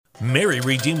Mary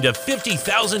redeemed a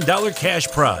 $50,000 cash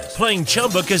prize playing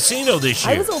Chumba Casino this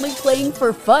year. I was only playing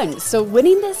for fun, so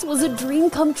winning this was a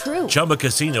dream come true. Chumba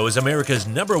Casino is America's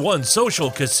 #1 social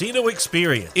casino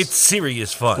experience. It's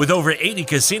serious fun. With over 80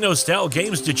 casino-style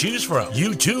games to choose from,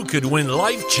 you too could win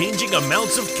life-changing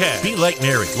amounts of cash. Be like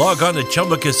Mary. Log on to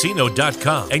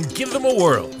ChumbaCasino.com and give them a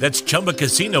whirl. That's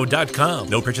ChumbaCasino.com.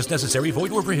 No purchase necessary.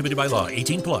 Void where prohibited by law.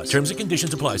 18 plus. Terms and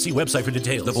conditions apply. See website for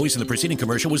details. The voice in the preceding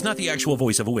commercial was not the actual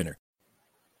voice of a winner.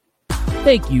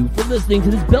 Thank you for listening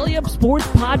to this Belly Up Sports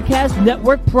Podcast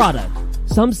Network product.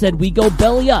 Some said we go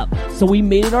belly up, so we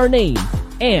made it our name,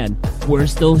 and we're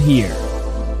still here.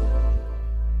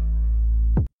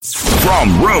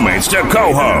 From roommates to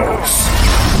co-hosts,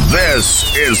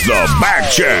 this is The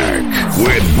Back Check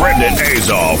with Brendan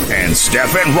Azoff and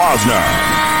Stefan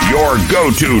Rosner, your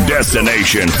go-to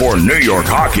destination for New York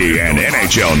hockey and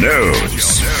NHL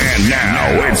news. And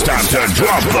now it's time to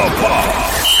drop the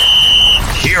puck.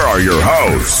 Here are your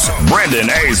hosts, Brendan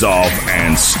Azoff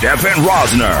and Stefan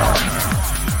Rosner.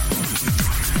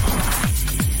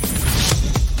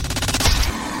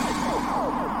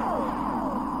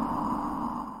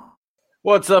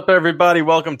 What's up, everybody?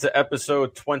 Welcome to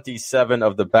episode 27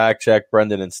 of The Back Check.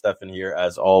 Brendan and Stefan here,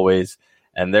 as always.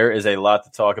 And there is a lot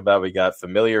to talk about. We got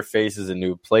familiar faces in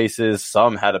new places.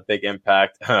 Some had a big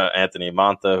impact. Anthony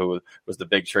Mantha, who was the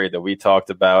big trade that we talked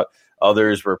about.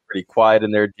 Others were pretty quiet in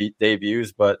their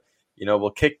debuts, but we'll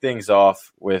kick things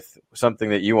off with something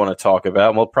that you want to talk about,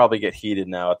 and we'll probably get heated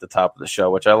now at the top of the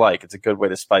show, which I like. It's a good way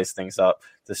to spice things up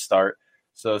to start.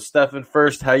 So, Stefan,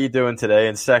 first, how you doing today?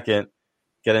 And second,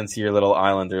 get into your little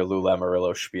Islander Lou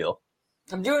Lamoriello spiel.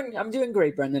 I'm doing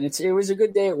great, Brendan. It was a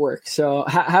good day at work. So,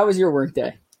 how was your work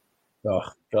day? Oh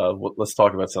God, let's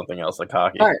talk about something else like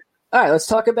hockey. All right. Let's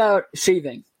talk about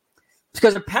shaving.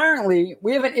 Because apparently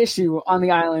we have an issue on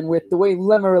the island with the way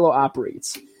Lamoriello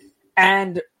operates.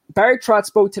 And Barry Trotz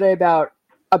spoke today about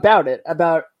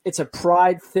it's a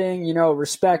pride thing,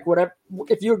 respect, whatever.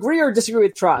 If you agree or disagree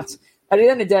with Trotz, at the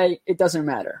end of the day, it doesn't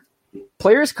matter.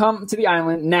 Players come to the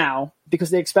island now because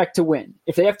they expect to win.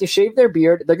 If they have to shave their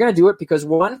beard, they're going to do it because,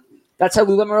 one, that's how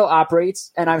Lou Lamoriello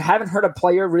operates, and I haven't heard a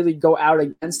player really go out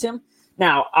against him.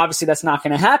 Now, obviously, that's not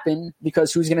going to happen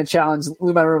because who's going to challenge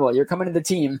Lou Lamoriello? You're coming to the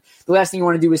team. The last thing you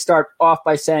want to do is start off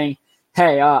by saying,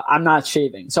 hey, I'm not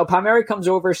shaving. So Palmieri comes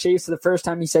over, shaves for the first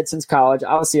time, he said, since college.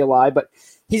 Obviously a lie, but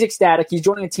he's ecstatic. He's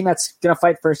joining a team that's going to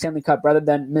fight for a Stanley Cup rather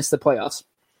than miss the playoffs.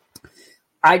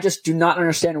 I just do not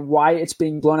understand why it's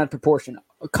being blown out of proportion.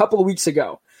 A couple of weeks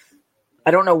ago,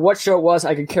 I don't know what show it was.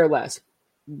 I could care less.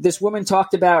 This woman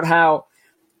talked about how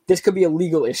this could be a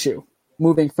legal issue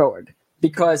moving forward.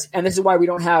 And this is why we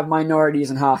don't have minorities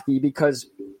in hockey, because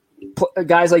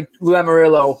guys like Lou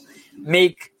Lamoriello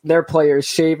make their players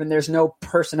shave and there's no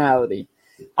personality.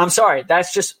 I'm sorry.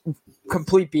 That's just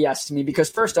complete BS to me because,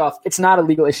 first off, it's not a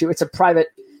legal issue. It's a private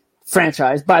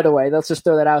franchise, by the way. Let's just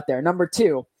throw that out there. Number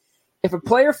two, if a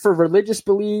player for religious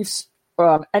beliefs,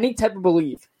 any type of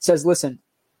belief says, listen,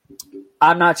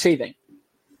 I'm not shaving,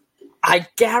 I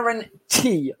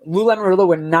guarantee Lou Lamoriello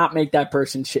would not make that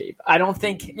person shave. I don't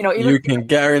think, even you can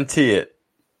guarantee it.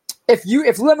 If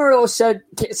Lamoriello said,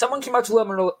 someone came up to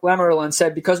Lamoriello and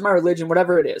said, because of my religion,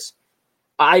 whatever it is,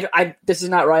 this is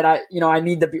not right. I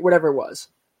need to be, whatever it was.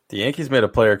 The Yankees made a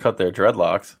player cut their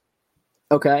dreadlocks.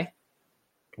 Okay.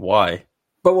 Why?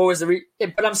 But what was the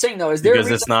but I'm saying though, is there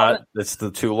because it's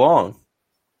too long.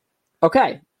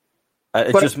 Okay.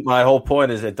 My whole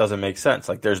point is it doesn't make sense.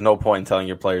 Like, there's no point in telling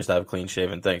your players to have clean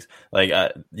shaven things. Like,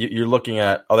 you're looking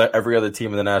at every other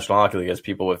team in the National Hockey League has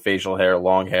people with facial hair,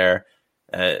 long hair.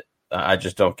 I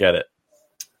just don't get it.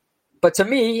 But to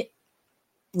me,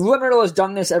 Lou Lamoriello has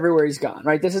done this everywhere he's gone,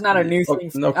 right? This is not a new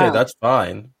thing. Okay, that's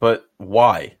fine. But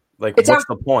why? Like, what's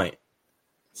the point?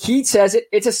 He says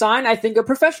it's a sign, I think, of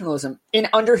professionalism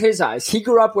under his eyes. He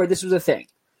grew up where this was a thing.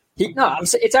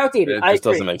 It's outdated. It just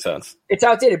doesn't make sense. It's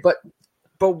outdated, but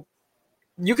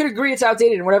you could agree it's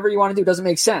outdated and whatever you want to do doesn't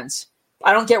make sense.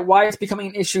 I don't get why it's becoming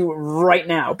an issue right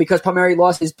now because Palmieri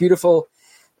lost his beautiful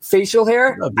facial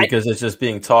hair. No, because it's just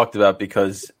being talked about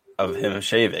because of him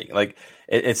shaving. Like,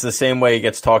 it's the same way it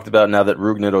gets talked about now that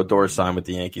Rougned Odor signed with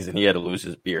the Yankees and he had to lose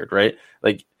his beard, right?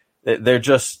 Like, they're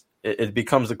just it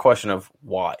becomes a question of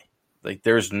why. Like,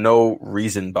 there's no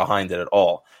reason behind it at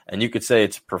all. And you could say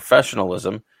it's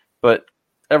professionalism, but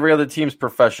every other team's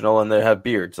professional and they have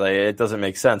beards. Like, it doesn't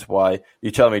make sense why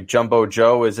you tell me Jumbo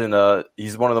Joe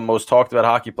he's one of the most talked about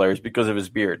hockey players because of his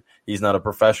beard. He's not a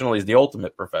professional. He's the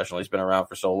ultimate professional. He's been around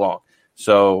for so long.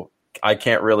 So I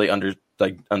can't really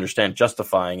understand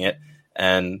justifying it.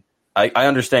 And I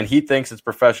understand he thinks it's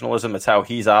professionalism. It's how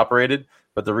he's operated.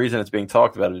 But the reason it's being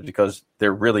talked about is because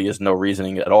there really is no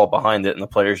reasoning at all behind it, and the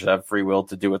players should have free will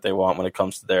to do what they want when it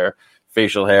comes to their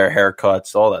facial hair,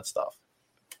 haircuts, all that stuff.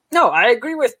 No, I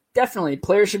agree with definitely.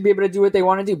 Players should be able to do what they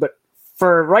want to do. But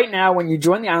for right now, when you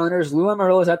join the Islanders, Lou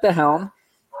Lamoriello is at the helm.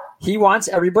 He wants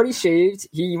everybody shaved.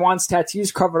 He wants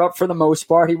tattoos covered up for the most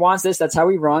part. He wants this. That's how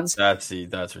he runs. That's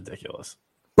ridiculous.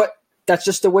 But that's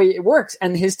just the way it works,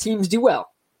 and his teams do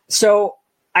well. So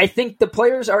I think the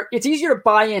players are – it's easier to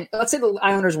buy in. Let's say the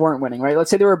Islanders weren't winning, right? Let's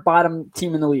say they were a bottom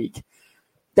team in the league.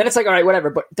 Then it's like, all right, whatever.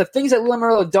 But the things that Lou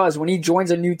Lamoriello does when he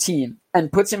joins a new team and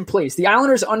puts in place, the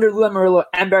Islanders under Lou Lamoriello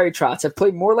and Barry Trotz have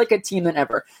played more like a team than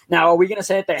ever. Now, are we going to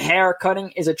say that the hair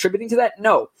cutting is attributing to that?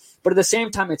 No. But at the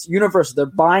same time, it's universal. They're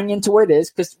buying into what it is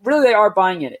because really they are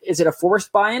buying in. Is it a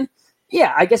forced buy-in?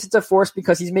 Yeah, I guess it's a force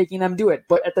because he's making them do it.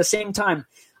 But at the same time,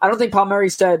 I don't think Palmieri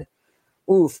said,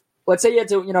 oof, let's say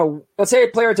let's say a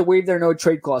player had to waive their no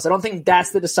trade clause. I don't think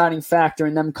that's the deciding factor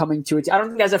in them coming to it. I don't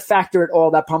think that's a factor at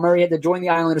all that Palmieri had to join the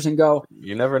Islanders and go.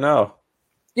 You never know.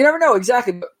 You never know,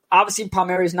 exactly. But obviously,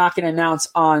 Palmieri is not going to announce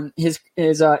on his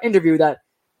interview that,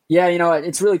 yeah,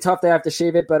 it's really tough to have to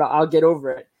shave it, but I'll get over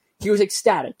it. He was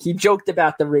ecstatic. He joked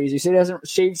about the razor. He said he hasn't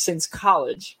shaved since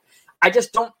college. I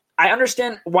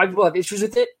understand why people have issues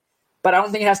with it, but I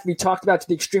don't think it has to be talked about to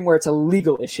the extreme where it's a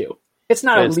legal issue. It's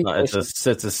not a legal issue. It's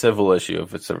a civil issue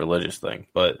if it's a religious thing,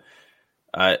 but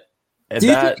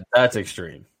that's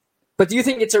extreme. But do you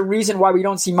think it's a reason why we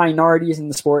don't see minorities in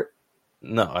the sport?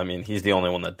 No, I mean, he's the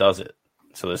only one that does it.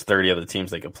 So there's 30 other teams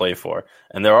they could play for.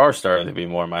 And there are starting to be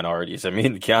more minorities. I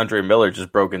mean, Keandre Miller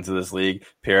just broke into this league.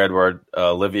 Pierre-Edouard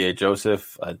Olivier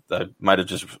Joseph, I might have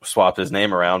just swapped his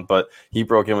name around, but he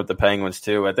broke in with the Penguins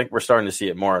too. I think we're starting to see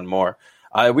it more and more.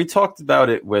 We talked about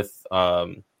it with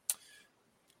Tolik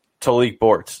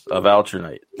Bortz of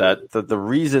Alternate, that the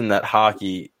reason that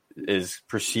hockey is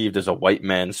perceived as a white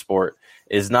man sport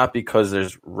is not because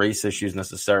there's race issues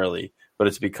necessarily, but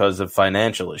it's because of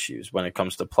financial issues when it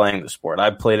comes to playing the sport.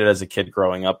 I played it as a kid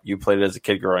growing up. You played it as a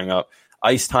kid growing up.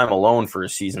 Ice time alone for a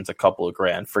season's a couple of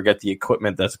grand. Forget the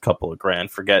equipment, that's a couple of grand.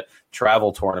 Forget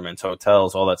travel tournaments,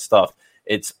 hotels, all that stuff.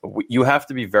 You have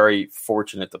to be very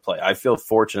fortunate to play. I feel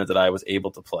fortunate that I was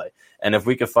able to play. And if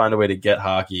we could find a way to get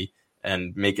hockey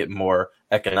and make it more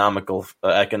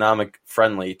economic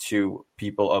friendly to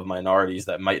people of minorities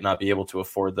that might not be able to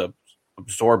afford the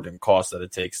absorbent cost that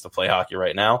it takes to play hockey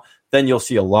right now, then you'll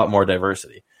see a lot more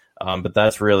diversity. But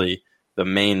that's really the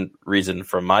main reason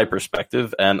from my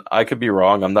perspective. And I could be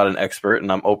wrong. I'm not an expert,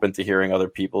 and I'm open to hearing other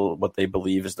people, what they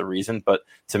believe is the reason. But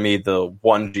to me, the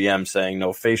one GM saying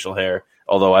no facial hair,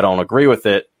 although I don't agree with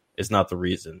it, is not the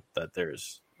reason that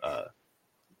there's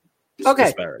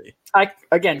disparity. I,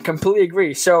 again, completely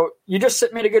agree. So you just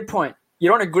made a good point. You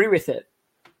don't agree with it.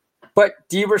 But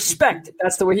do you respect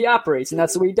that's the way he operates and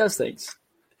that's the way he does things?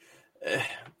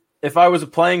 If I was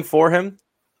playing for him,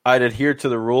 I'd adhere to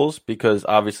the rules because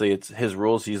obviously it's his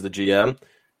rules. He's the GM.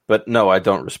 But no, I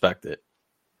don't respect it.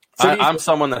 So I'm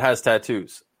someone that has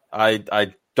tattoos.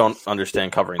 I don't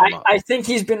understand covering them up. I think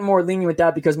he's been more lenient with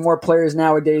that because more players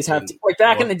nowadays have to. Like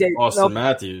back in the day, Austin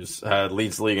Matthews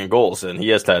leads the league in goals, and he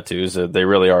has tattoos. They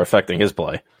really are affecting his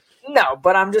play. No,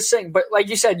 but I'm just saying. But like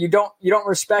you said, you don't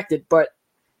respect it. But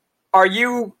are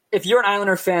you? If you're an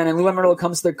Islander fan and Lou Lamoriello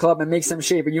comes to the club and makes them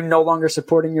shave, are you no longer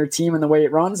supporting your team and the way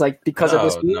it runs, like because of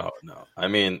this? No. I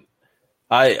mean,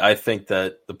 I think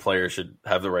that the players should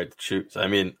have the right to choose. I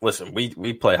mean, listen,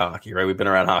 we play hockey, right? We've been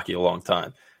around hockey a long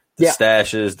time. The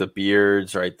stashes, the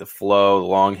beards, right? The flow, the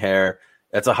long hair.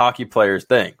 That's a hockey player's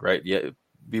thing, right? Yeah,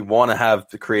 we want to have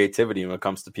the creativity when it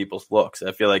comes to people's looks.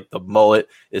 I feel like the mullet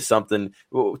is something.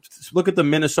 Look at the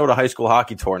Minnesota high school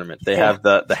hockey tournament. They have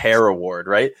the hair award,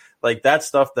 right? Like that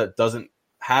stuff that doesn't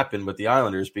happen with the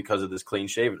Islanders because of this clean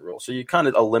shaven rule. So you kind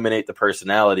of eliminate the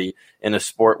personality in a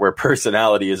sport where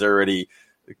personality is already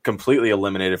completely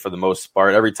eliminated for the most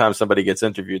part. Every time somebody gets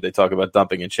interviewed, they talk about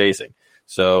dumping and chasing.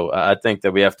 So I think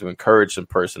that we have to encourage some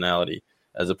personality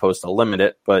as opposed to limit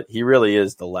it. But he really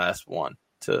is the last one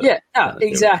to.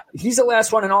 Exactly. He's the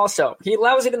last one, and also he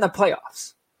allows it in the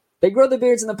playoffs. They grow the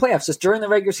beards in the playoffs. Just during the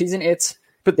regular season,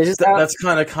 that's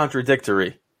kind of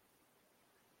contradictory.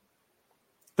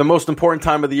 The most important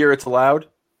time of the year, it's allowed.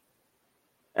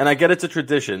 And I get it's a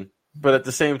tradition, but at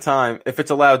the same time, if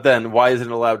it's allowed then, why isn't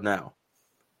it allowed now?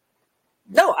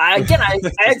 No, I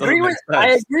agree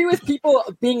with people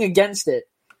being against it,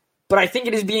 but I think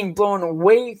it is being blown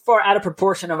way far out of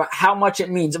proportion of how much it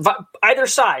means. Either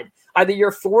side, either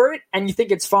you're for it and you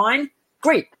think it's fine,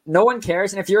 great, no one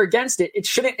cares. And if you're against it,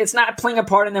 it's not playing a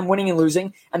part in them winning and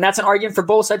losing. And that's an argument for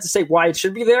both sides to say why it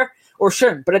should be there or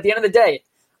shouldn't. But at the end of the day,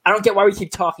 I don't get why we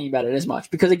keep talking about it as much.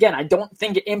 Because, again, I don't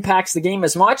think it impacts the game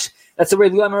as much. That's the way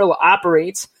Lou Lamoriello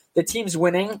operates. The team's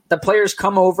winning. The players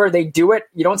come over. They do it.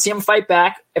 You don't see them fight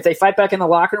back. If they fight back in the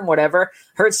locker room, whatever.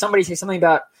 Heard somebody say something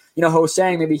about,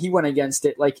 Hosang, maybe he went against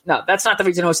it. Like, no, that's not the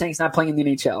reason Hosang's not playing in the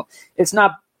NHL. It's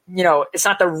not, it's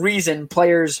not the reason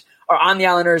players are on the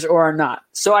Islanders or are not.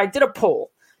 So I did a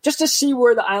poll just to see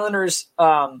where the Islanders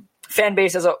fan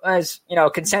base as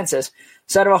consensus.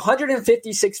 So out of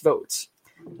 156 votes,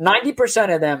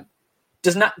 90% of them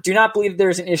do not believe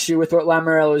there's an issue with what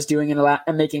Lamoriello is doing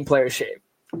and making players shave.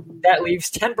 That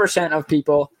leaves 10% of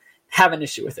people have an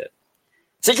issue with it.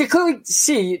 So you can clearly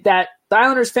see that the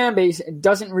Islanders fan base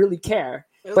doesn't really care.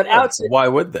 But why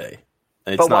would they?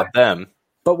 It's not them.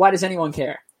 But why does anyone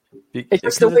care?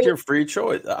 Because it's your free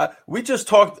choice.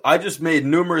 I just made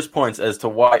numerous points as to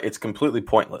why it's completely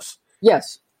pointless.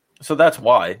 Yes. So that's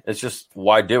why. It's just,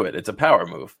 why do it? It's a power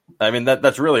move. I mean,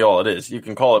 that's really all it is. You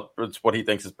can call it's what he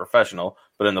thinks is professional,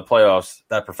 but in the playoffs,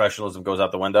 that professionalism goes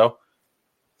out the window.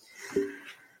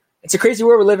 It's a crazy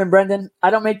world we live in, Brendan.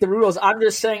 I don't make the rules. I'm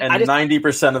just saying. And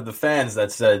 90% of the fans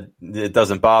that said it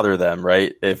doesn't bother them,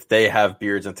 right? If they have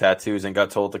beards and tattoos and got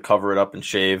told to cover it up and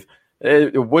shave,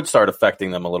 it would start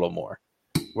affecting them a little more.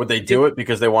 Would they do it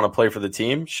because they want to play for the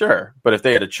team? Sure. But if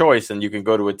they had a choice and you can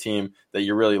go to a team that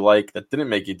you really like that didn't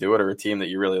make you do it, or a team that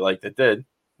you really like that did,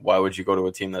 why would you go to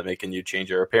a team that's making you change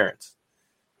your appearance?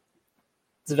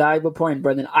 It's a valuable point,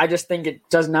 Brendan. I just think it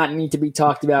does not need to be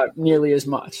talked about nearly as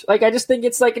much. Like, I just think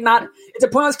it's a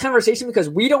pointless conversation because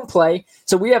we don't play,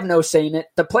 so we have no say in it.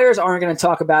 The players aren't going to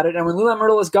talk about it, and when Lou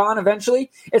Lamoriello is gone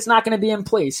eventually, it's not going to be in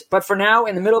place. But for now,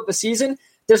 in the middle of the season,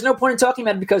 there's no point in talking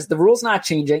about it because the rule's not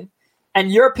changing,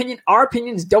 and our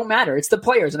opinions don't matter. It's the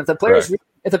players, and if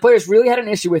the players really had an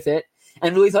issue with it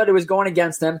and really thought it was going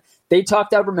against them, they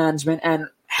talked to upper management. And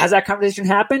has that conversation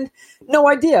happened? No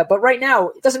idea. But right now,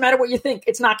 it doesn't matter what you think.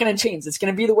 It's not going to change. It's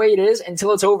going to be the way it is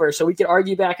until it's over. So we can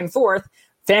argue back and forth.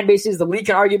 Fan bases, the league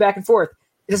can argue back and forth.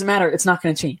 It doesn't matter. It's not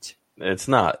going to change. It's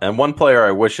not. And one player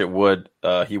I wish he would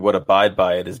abide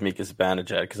by it is Mika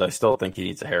Zibanejad, because I still think he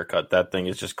needs a haircut. That thing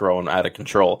is just growing out of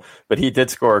control. But he did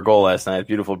score a goal last night,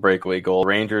 beautiful breakaway goal.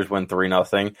 Rangers win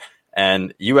 3-0.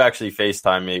 And you actually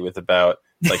FaceTimed me with about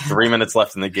 3 minutes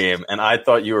left in the game. And I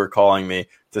thought you were calling me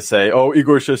to say, oh,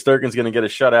 Igor Shesterkin's going to get a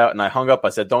shutout. And I hung up. I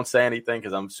said, don't say anything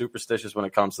because I'm superstitious when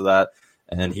it comes to that.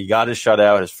 And he got his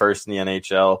shutout, his first in the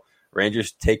NHL.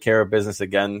 Rangers take care of business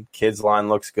again. Kids line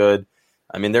looks good.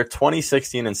 I mean, they're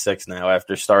 20-16-6 now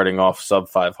after starting off sub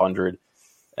 500.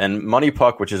 And Money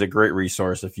Puck, which is a great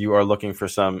resource, if you are looking for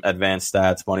some advanced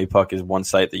stats, Money Puck is one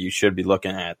site that you should be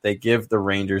looking at. They give the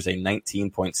Rangers a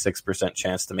 19.6%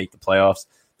 chance to make the playoffs.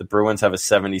 The Bruins have a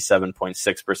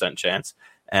 77.6% chance.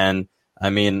 And, I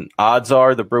mean, odds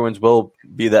are the Bruins will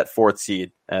be that fourth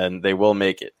seed, and they will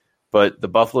make it. But the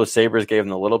Buffalo Sabres gave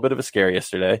them a little bit of a scare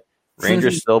yesterday.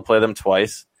 Rangers still play them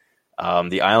twice.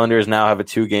 The Islanders now have a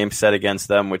 2-game set against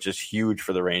them, which is huge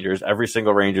for the Rangers. Every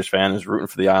single Rangers fan is rooting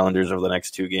for the Islanders over the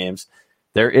next 2 games.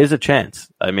 There is a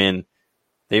chance. I mean,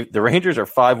 the Rangers are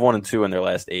 5-1-2 in their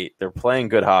last 8. They're playing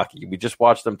good hockey. We just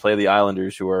watched them play the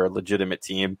Islanders, who are a legitimate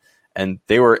team, and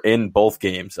they were in both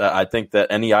games. I think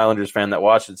that any Islanders fan that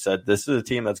watched it said, this is a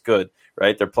team that's good,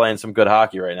 right? They're playing some good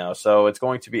hockey right now. So it's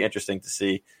going to be interesting to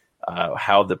see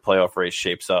how the playoff race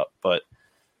shapes up. But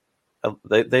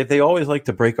They always like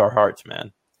to break our hearts,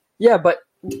 man. Yeah, but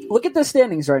look at the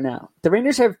standings right now. The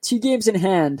Rangers have 2 games in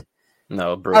hand.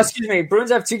 No, Bruins.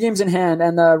 Bruins have 2 games in hand,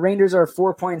 and the Rangers are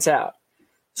 4 points out.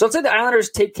 So let's say the Islanders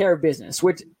take care of business,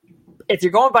 which, if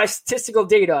you're going by statistical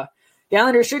data, the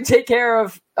Islanders should take care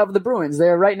of the Bruins.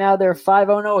 They're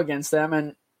 5-0 against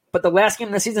them. But the last game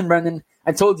of the season, Brendan,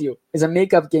 I told you, is a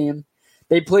makeup game.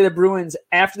 They play the Bruins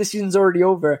after the season's already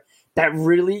over. That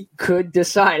really could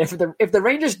decide. If the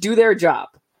Rangers do their job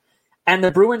and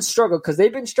the Bruins struggle, because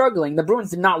they've been struggling, the Bruins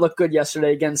did not look good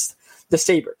yesterday against the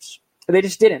Sabres. They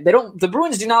just didn't. The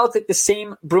Bruins do not look like the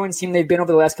same Bruins team they've been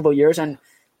over the last couple of years, and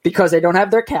because they don't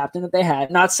have their captain that they had.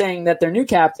 Not saying that their new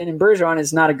captain in Bergeron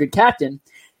is not a good captain.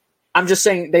 I'm just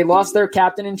saying they lost their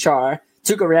captain in Char.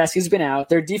 Tuukka Raski's been out.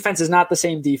 Their defense is not the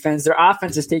same defense. Their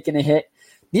offense has taken a hit.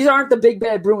 These aren't the big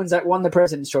bad Bruins that won the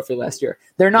President's Trophy last year.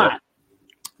 They're not. Yep.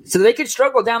 So they could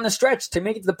struggle down the stretch to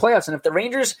make it to the playoffs. And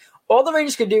if all the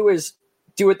Rangers could do is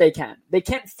do what they can. They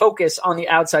can't focus on the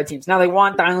outside teams. Now they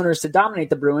want the Islanders to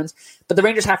dominate the Bruins, but the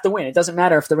Rangers have to win. It doesn't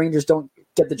matter if the Rangers don't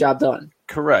get the job done.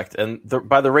 Correct. And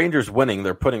by the Rangers winning,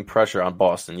 they're putting pressure on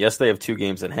Boston. Yes, they have 2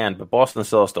 games in hand, but Boston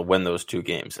still has to win those 2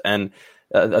 games. And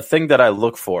a thing that I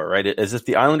look for, right, is if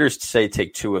the Islanders, say,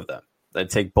 take 2 of them, They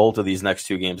take both of these next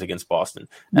 2 games against Boston.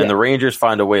 And the Rangers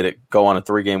find a way to go on a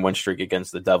 3-game win streak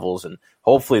against the Devils. And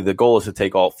hopefully the goal is to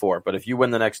take all 4. But if you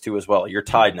win the next 2 as well, you're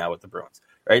tied now with the Bruins,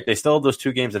 right? They still have those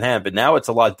 2 games in hand, but now it's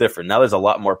a lot different. Now there's a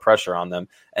lot more pressure on them.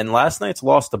 And last night's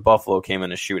loss to Buffalo came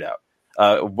in a shootout.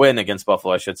 Win against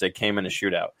Buffalo, I should say, came in a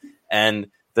shootout. And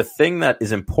the thing that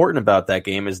is important about that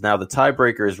game is now the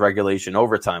tiebreaker is regulation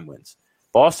overtime wins.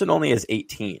 Boston only has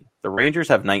 18. The Rangers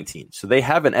have 19. So they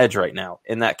have an edge right now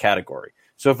in that category.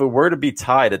 So if it were to be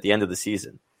tied at the end of the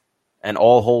season and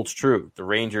all holds true, the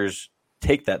Rangers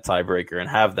take that tiebreaker and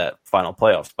have that final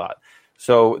playoff spot.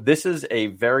 So this is a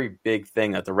very big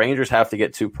thing that the Rangers have to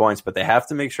get 2 points, but they have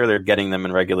to make sure they're getting them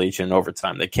in regulation and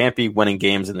overtime. They can't be winning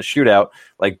games in the shootout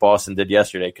like Boston did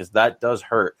yesterday, because that does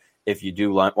hurt if you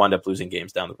do wind up losing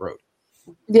games down the road.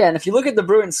 Yeah, and if you look at the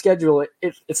Bruins' schedule,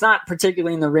 it's not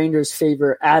particularly in the Rangers'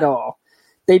 favor at all.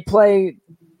 They play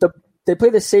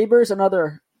the Sabres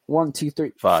another 5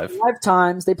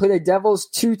 times. They play the Devils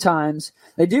 2 times.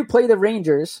 They do play the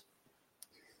Rangers,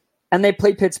 and they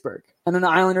play Pittsburgh, and then the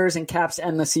Islanders and Caps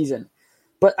end the season.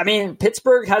 But I mean,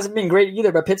 Pittsburgh hasn't been great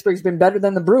either, but Pittsburgh's been better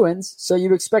than the Bruins, so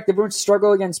you expect the Bruins to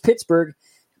struggle against Pittsburgh.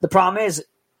 The problem is,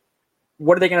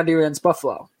 what are they going to do against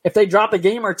Buffalo? If they drop a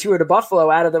game or 2 to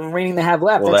Buffalo out of the remaining they have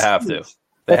left, well, they have to.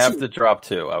 They have to drop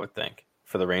 2, I would think,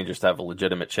 for the Rangers to have a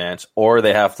legitimate chance, or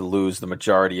they have to lose the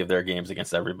majority of their games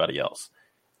against everybody else.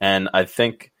 And I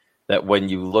think that when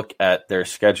you look at their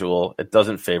schedule, it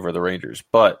doesn't favor the Rangers.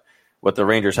 But what the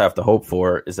Rangers have to hope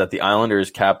for is that the Islanders,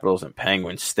 Capitals, and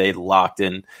Penguins stay locked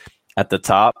in at the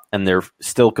top, and they're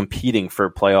still competing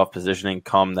for playoff positioning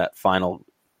come that final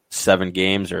 7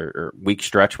 games or week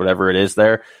stretch, whatever it is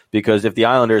there. Because if the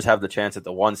Islanders have the chance at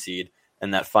the 1 seed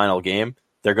in that final game,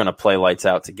 they're going to play lights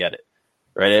out to get it,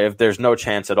 right? If there's no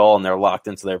chance at all and they're locked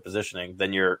into their positioning,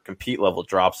 then your compete level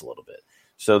drops a little bit.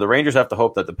 So the Rangers have to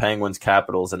hope that the Penguins,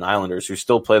 Capitals, and Islanders, who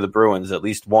still play the Bruins at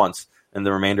least once in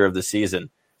the remainder of the season,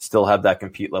 still have that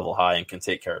compete level high and can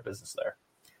take care of business there.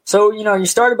 So, you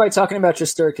started by talking about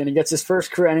Shesterkin. He gets his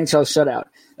first career NHL shutout.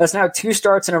 That's now 2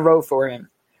 starts in a row for him.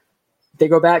 They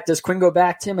go back. Does Quinn go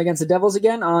back to him against the Devils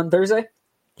again on Thursday?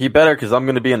 He better, because I'm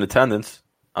going to be in attendance.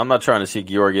 I'm not trying to see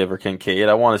Georgiev or Kincaid.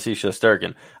 I want to see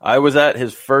Shesterkin. I was at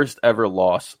his first ever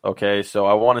loss, okay? So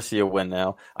I want to see a win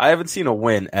now. I haven't seen a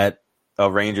win at a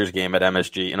Rangers game at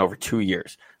MSG in over 2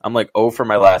 years. I'm like 0 for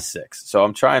my last 6. So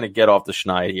I'm trying to get off the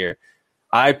schneid here.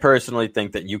 I personally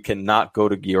think that you cannot go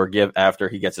to Georgiev after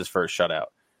he gets his first shutout,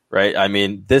 right? I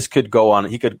mean, this could go on.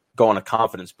 He could go on a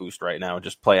confidence boost right now and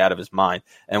just play out of his mind.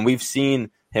 And we've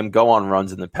seen him go on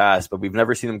runs in the past, but we've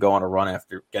never seen him go on a run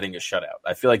after getting a shutout.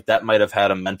 I feel like that might have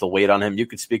had a mental weight on him. You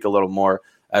could speak a little more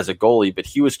as a goalie, but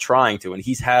he was trying to, and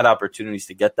he's had opportunities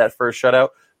to get that first shutout,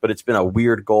 but it's been a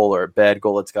weird goal or a bad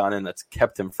goal that's gone in that's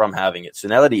kept him from having it. So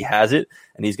now that he has it,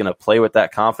 and he's going to play with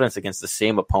that confidence against the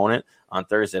same opponent on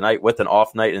Thursday night with an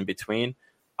off night in between,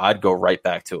 I'd go right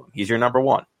back to him. He's your number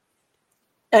 1.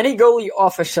 Any goalie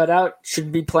off a shutout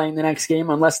should be playing the next game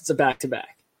unless it's a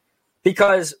back-to-back.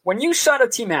 Because when you shut a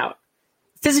team out,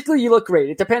 physically you look great.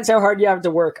 It depends how hard you have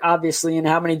to work, obviously, and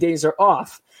how many days are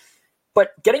off.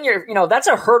 But getting that's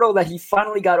a hurdle that he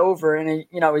finally got over in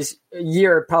his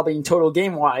year, probably in total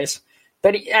game-wise,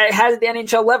 that he has at the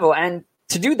NHL level. And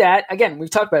to do that, again, we've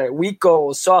talked about it, weak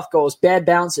goals, soft goals, bad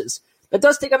bounces. That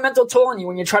does take a mental toll on you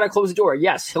when you try to close the door.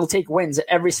 Yes, he'll take wins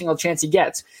every single chance he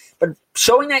gets. But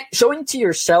showing to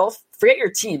yourself, forget your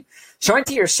team, showing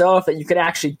to yourself that you could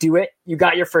actually do it, you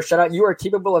got your first shutout, you are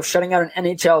capable of shutting out an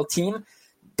NHL team,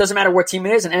 doesn't matter what team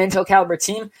it is, an NHL caliber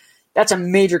team, that's a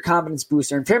major confidence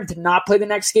booster. And for him to not play the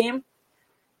next game,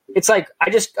 it's like I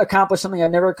just accomplished something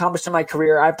I've never accomplished in my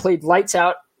career. I played lights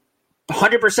out,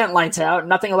 100% lights out,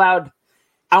 nothing allowed.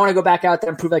 I want to go back out there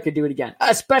and prove I could do it again,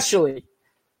 especially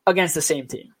against the same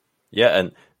team. Yeah,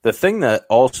 and the thing that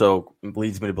also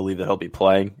leads me to believe that he'll be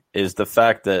playing is the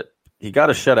fact that he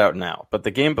got a shutout now. But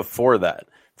the game before that,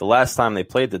 the last time they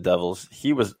played the Devils,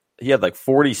 he had like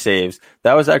 40 saves.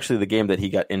 That was actually the game that he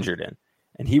got injured in.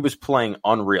 And he was playing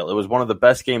unreal. It was one of the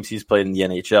best games he's played in the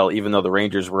NHL, even though the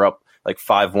Rangers were up like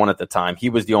 5-1 at the time.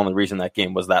 He was the only reason that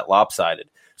game was that lopsided.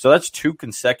 So that's 2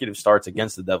 consecutive starts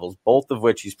against the Devils, both of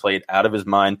which he's played out of his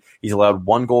mind. He's allowed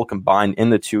 1 goal combined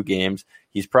in the 2 games.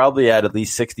 He's probably had at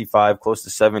least 65, close to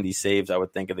 70 saves, I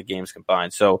would think, of the games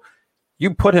combined. So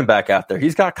you put him back out there.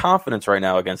 He's got confidence right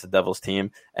now against the Devils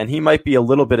team, and he might be a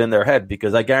little bit in their head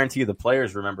because I guarantee you the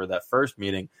players remember that first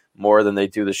meeting more than they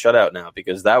do the shutout now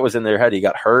because that was in their head. He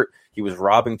got hurt. He was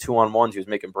robbing 2-on-1s. He was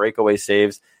making breakaway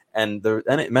saves. And the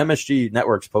MSG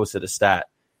Networks posted a stat.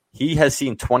 He has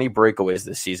seen 20 breakaways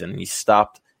this season, and he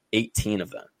stopped 18 of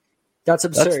them. That's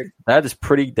absurd. That is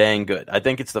pretty dang good. I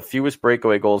think it's the fewest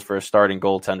breakaway goals for a starting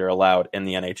goaltender allowed in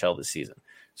the NHL this season.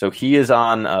 So he is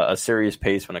on a serious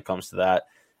pace when it comes to that.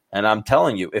 And I'm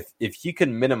telling you, if he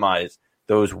can minimize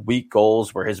those weak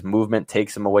goals where his movement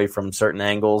takes him away from certain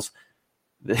angles,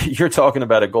 you're talking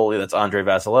about a goalie that's Andrei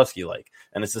Vasilevsky-like.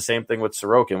 And it's the same thing with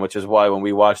Sorokin, which is why when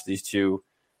we watch these two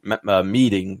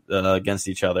meeting against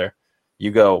each other,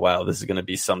 you go, wow, this is going to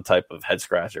be some type of head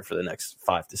scratcher for the next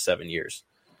 5 to 7 years.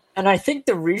 And I think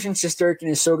the reason Shesterkin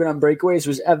is so good on breakaways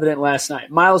was evident last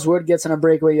night. Miles Wood gets on a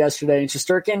breakaway yesterday, and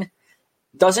Shesterkin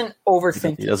doesn't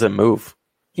overthink. He doesn't move.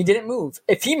 He didn't move.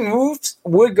 If he moved,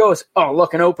 Wood goes, oh,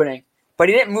 look, an opening. But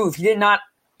he didn't move. He did not,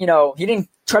 he didn't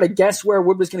try to guess where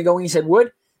Wood was going to go. And he said,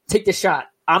 Wood, take the shot.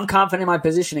 I'm confident in my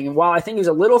positioning. And while I think he was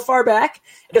a little far back,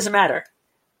 it doesn't matter.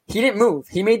 He didn't move.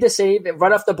 He made the save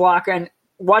right off the blocker. And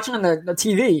watching on the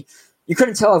TV, you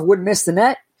couldn't tell if Wood missed the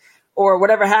net or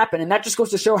whatever happened. And that just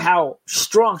goes to show how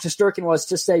strong Shesterkin was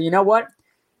to say, you know what?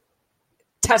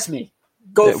 Test me.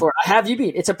 Go for it. I have you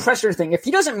beat. It's a pressure thing. If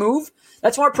he doesn't move,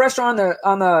 that's more pressure on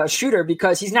the shooter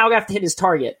because he's now going to have to hit his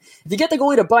target. If you get the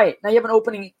goalie to bite, now you have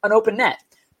an open net.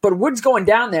 But Wood's going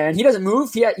down there, and he doesn't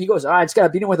move. He goes, I just got to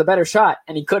beat him with a better shot,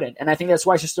 and he couldn't. And I think that's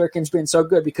why Shesterkin's been so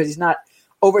good because he's not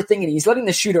overthinking. He's letting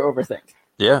the shooter overthink.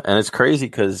 Yeah, and it's crazy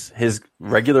because his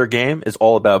regular game is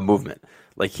all about movement.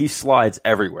 Like, he slides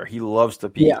everywhere. He loves to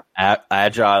be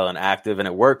agile and active, and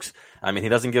it works. I mean, he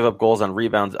doesn't give up goals on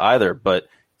rebounds either, but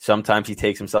sometimes he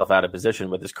takes himself out of position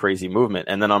with his crazy movement.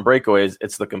 And then on breakaways,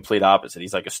 it's the complete opposite.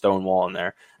 He's like a stone wall in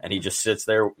there, and he just sits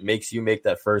there, makes you make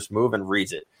that first move, and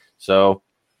reads it. So,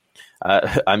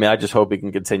 I just hope he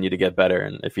can continue to get better,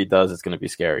 and if he does, it's going to be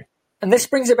scary. And this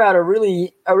brings about a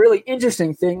really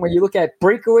interesting thing when you look at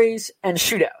breakaways and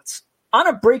shootouts. On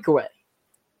a breakaway,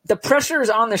 the pressure is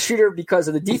on the shooter because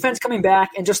of the defense coming back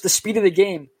and just the speed of the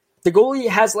game. The goalie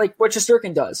has like what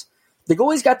Shesterkin does. The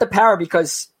goalie's got the power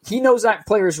because he knows that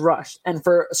player's rushed. And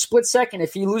for a split second,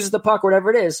 if he loses the puck,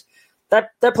 whatever it is,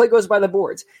 that play goes by the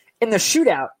boards. In the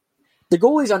shootout, the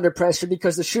goalie's under pressure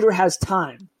because the shooter has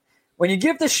time. When you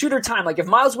give the shooter time, like if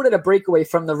Miles Wood had a breakaway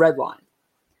from the red line,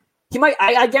 he might.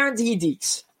 I guarantee he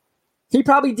dekes. He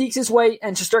probably dekes his way,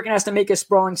 and Shesterkin has to make a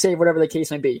sprawling save, whatever the case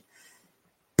may be.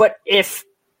 But if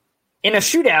in a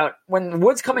shootout, when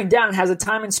Wood's coming down and has a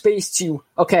time and space to,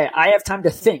 okay, I have time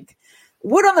to think.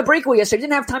 Wood on the breakaway yesterday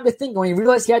didn't have time to think. When he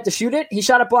realized he had to shoot it, he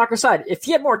shot at blocker side. If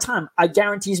he had more time, I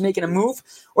guarantee he's making a move,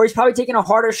 or he's probably taking a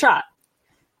harder shot.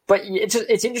 But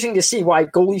it's interesting to see why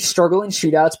goalies struggle in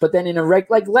shootouts, but then in a like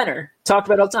Leonard talked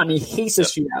about all the time, he hates the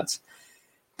shootouts.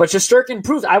 But Shesterkin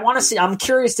proved. I'm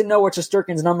curious to know what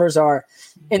Shesterkin's numbers are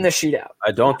in the shootout.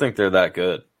 I don't think they're that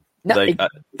good. No,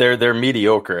 they're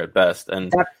mediocre at best,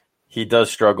 and he does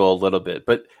struggle a little bit.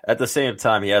 But at the same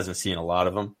time, he hasn't seen a lot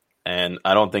of them, and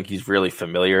I don't think he's really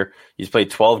familiar. He's played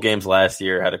 12 games last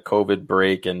year, had a COVID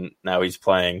break, and now he's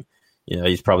playing.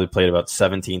 He's probably played about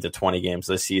 17 to 20 games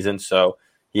this season, so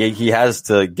he has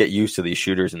to get used to these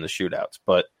shooters in the shootouts.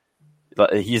 But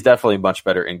he's definitely much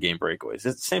better in game breakaways.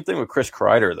 It's the same thing with Chris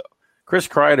Kreider, though. Chris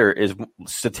Kreider is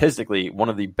statistically one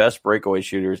of the best breakaway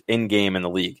shooters in game in the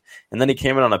league. And then he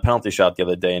came in on a penalty shot the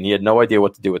other day, and he had no idea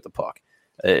what to do with the puck.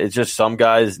 It's just some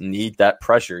guys need that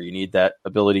pressure. You need that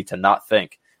ability to not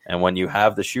think. And when you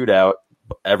have the shootout,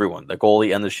 everyone, the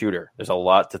goalie and the shooter, there's a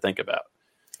lot to think about.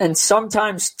 And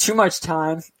sometimes too much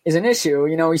time is an issue.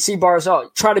 We see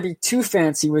Barzal try to be too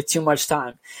fancy with too much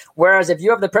time. Whereas if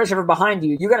you have the pressure from behind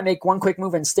you, you got to make one quick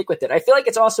move and stick with it. I feel like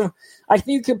it's also, I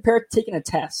think you compare it to taking a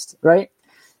test, right?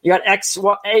 You got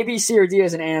A, B, C, or D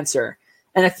as an answer.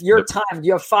 And if you're timed,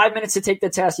 you have 5 minutes to take the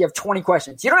test, you have 20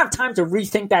 questions. You don't have time to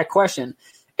rethink that question.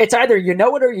 It's either you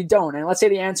know it or you don't. And let's say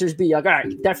the answer is B. Like, all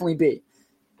right, definitely B.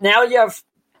 Now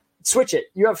switch it.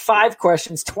 You have 5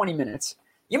 questions, 20 minutes.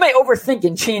 You may overthink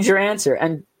and change your answer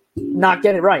and not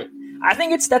get it right. I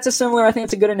think it's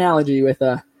a good analogy with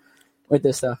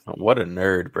this stuff. What a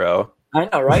nerd, bro. I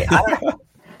know, right?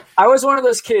 I was one of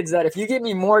those kids that if you give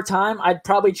me more time, I'd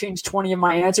probably change 20 of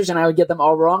my answers and I would get them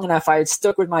all wrong. And if I had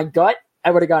stuck with my gut,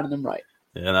 I would have gotten them right.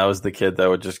 Yeah, and I was the kid that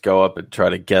would just go up and try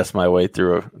to guess my way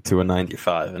through to a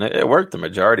 95. And it worked the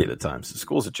majority of the time. So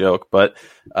school's a joke. But,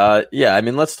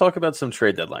 let's talk about some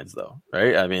trade deadlines, though,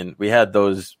 right? I mean, we had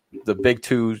the big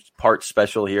 2-part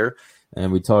special here,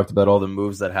 and we talked about all the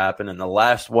moves that happened. And the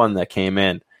last one that came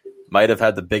in might have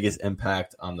had the biggest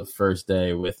impact on the first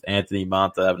day with Anthony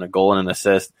Manta having a goal and an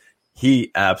assist.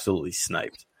 He absolutely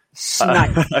sniped. By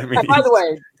the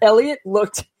way, Elliott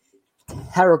looked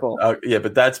terrible. Yeah,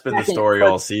 but that's been the story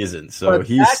all season. So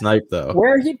he sniped, though.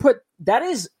 Where he put that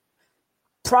is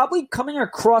probably coming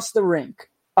across the rink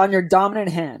on your dominant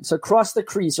hand. So across the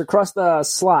crease, across the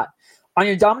slot. on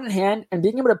your dominant hand and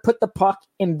being able to put the puck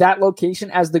in that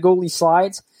location as the goalie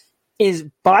slides is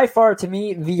by far, to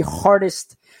me, the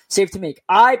hardest save to make.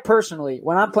 I personally,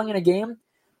 when I'm playing in a game,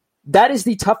 that is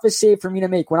the toughest save for me to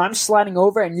make. When I'm sliding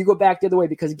over and you go back the other way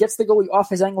because it gets the goalie off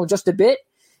his angle just a bit,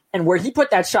 and where he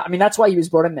put that shot, I mean, that's why he was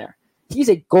brought in there. He's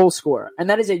a goal scorer, and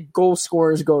that is a goal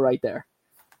scorer's goal right there.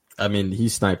 I mean, he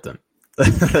sniped him.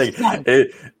 I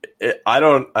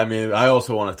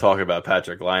also want to talk about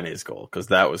Patrick Laine's goal because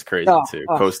that was crazy too,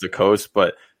 coast to coast.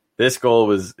 But this goal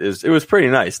was pretty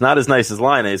nice. Not as nice as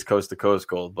Laine's coast to coast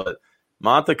goal, but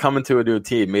Monta coming to a new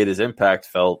team made his impact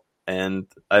felt. And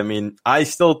I mean, I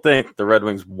still think the Red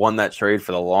Wings won that trade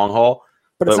for the long haul.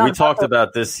 But we talked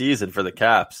about this season for the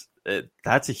Caps.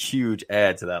 That's a huge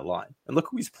add to that line. And look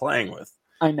who he's playing with.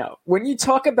 I know. When you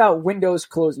talk about windows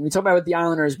closing, we talk about with the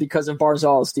Islanders because of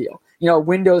Barzal's deal.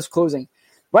 Windows closing.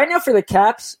 Right now for the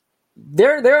Caps,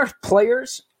 there are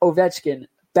players, Ovechkin,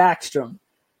 Backstrom,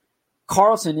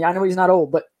 Carlson. I know he's not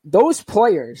old, but those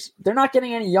players, they're not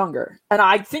getting any younger. And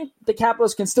I think the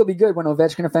Capitals can still be good when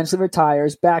Ovechkin eventually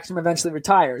retires, Backstrom eventually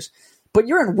retires. But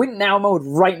you're in win now mode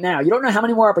right now. You don't know how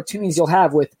many more opportunities you'll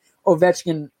have with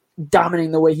Ovechkin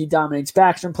dominating the way he dominates,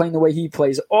 Backstrom playing the way he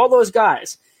plays. All those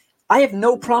guys. I have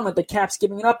no problem with the Caps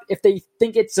giving it up if they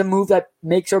think it's a move that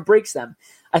makes or breaks them.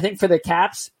 I think for the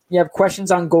Caps, you have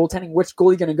questions on goaltending, which goal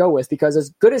are you going to go with? Because as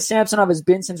good as Samsonov has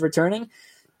been since returning,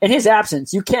 in his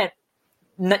absence, you can't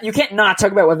not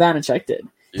talk about what Vanacek did.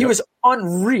 He was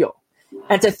unreal.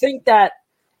 And to think that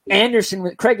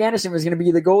Craig Anderson was going to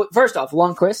be the goal. First off,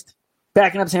 Lundqvist,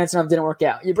 backing up Samsonov didn't work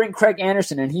out. You bring Craig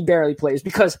Anderson in, he barely plays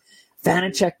because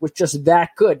Vanacek was just that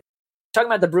good. Talking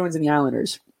about the Bruins and the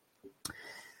Islanders.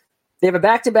 They have a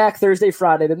back-to-back Thursday,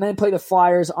 Friday, then they play the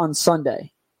Flyers on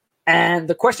Sunday. And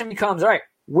the question becomes, all right,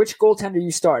 which goaltender are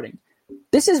you starting?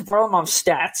 This is Varlamov's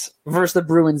stats versus the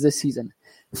Bruins this season.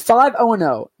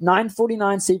 5-0-0,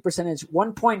 949 save percentage,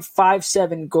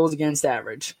 1.57 goals against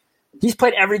average. He's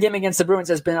played every game against the Bruins,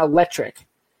 has been electric.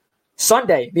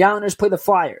 Sunday, the Islanders play the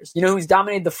Flyers. You know who's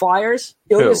dominated the Flyers?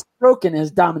 Ilya Sorokin has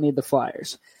dominated the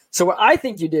Flyers. So what I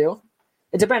think you do,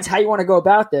 it depends how you want to go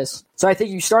about this. So I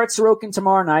think you start Sorokin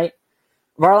tomorrow night.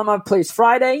 Varlamov plays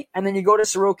Friday, and then you go to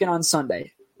Sorokin on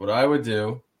Sunday. What I would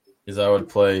do is I would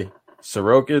play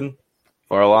Shesterkin,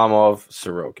 Varlamov,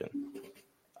 Shesterkin.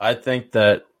 I think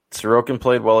that Shesterkin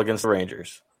played well against the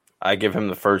Rangers. I give him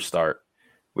the first start.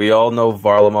 We all know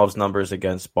Varlamov's numbers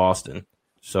against Boston.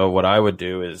 So what I would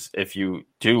do is if you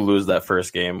do lose that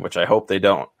first game, which I hope they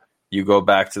don't, you go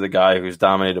back to the guy who's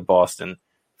dominated Boston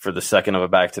for the second of a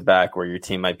back-to-back where your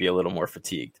team might be a little more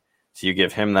fatigued. So you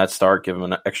give him that start, give him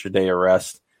an extra day of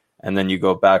rest, and then you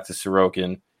go back to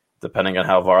Shesterkin, depending on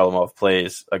how Varlamov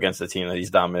plays against the team that he's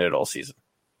dominated all season.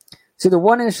 So the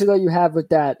one issue that you have with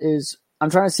that is I'm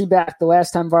trying to see back the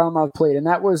last time Varlamov played, and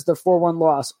that was the 4-1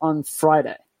 loss on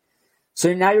Friday.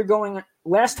 So now you're going –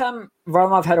 last time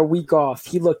Varlamov had a week off,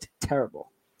 he looked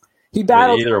terrible. He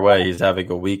battled – either way, he's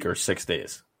having a week or 6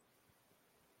 days.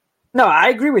 No, I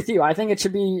agree with you. I think it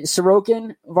should be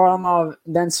Shesterkin, Varlamov,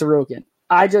 then Shesterkin.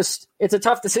 It's a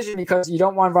tough decision because you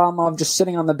don't want Varlamov just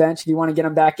sitting on the bench. You want to get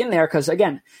him back in there because,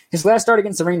 again, his last start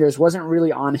against the Rangers wasn't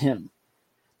really on him.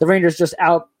 The Rangers just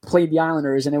outplayed the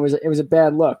Islanders, and it was a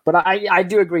bad look. But I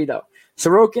do agree, though.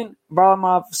 Shesterkin,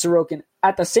 Varlamov, Shesterkin.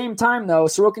 At the same time, though,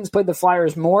 Sorokin's played the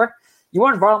Flyers more. You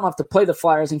want Varlamov to play the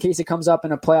Flyers in case it comes up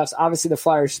in the playoffs. Obviously, the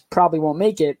Flyers probably won't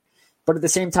make it, but at the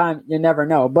same time, you never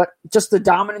know. But just the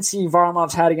dominancy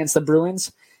Varlamov's had against the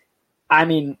Bruins, I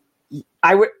mean,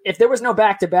 if there was no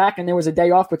back-to-back and there was a day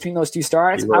off between those two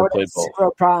starts, I would have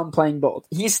zero problem playing both.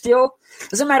 He's still,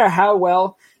 doesn't matter how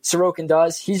well Shesterkin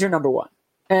does, he's your number one.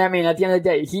 And I mean, at the end of the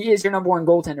day, he is your number one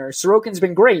goaltender. Sorokin's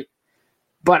been great,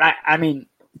 but I mean,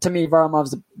 to me,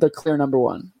 Varlamov's the clear number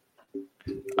one.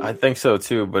 I think so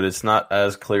too, but it's not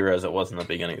as clear as it was in the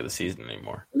beginning of the season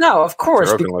anymore. No, of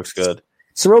course. Shesterkin looks good.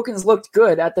 Sorokin's looked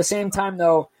good. At the same time,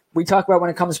 though, we talk about when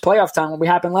it comes to playoff time, what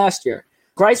happened last year.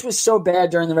 Greiss was so bad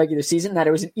during the regular season that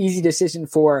it was an easy decision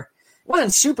it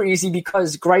wasn't super easy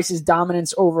because Greiss's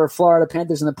dominance over Florida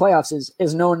Panthers in the playoffs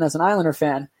is known as an Islander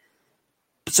fan.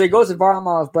 So he goes with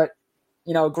Varlamov, but,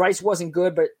 Greiss wasn't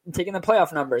good, but taking the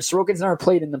playoff numbers. Sorokin's never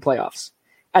played in the playoffs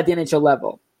at the NHL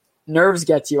level. Nerves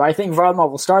get to you. I think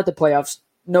Varlamov will start the playoffs,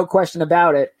 no question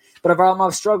about it. But if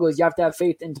Varlamov struggles, you have to have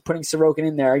faith into putting Shesterkin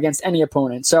in there against any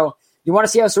opponent. So you want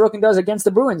to see how Shesterkin does against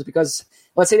the Bruins because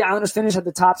let's say the Islanders finish at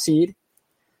the top seed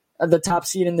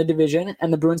in the division,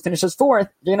 and the Bruins finish as fourth,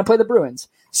 you're going to play the Bruins.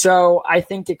 So I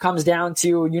think it comes down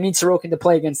to you need Shesterkin to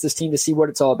play against this team to see what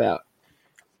it's all about.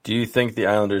 Do you think the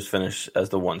Islanders finish as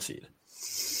the 1 seed?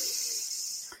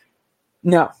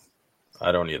 No.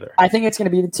 I don't either. I think it's going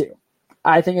to be the 2.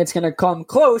 I think it's going to come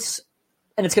close,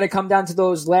 and it's going to come down to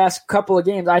those last couple of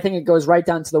games. I think it goes right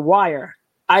down to the wire.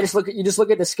 You just look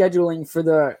at the scheduling for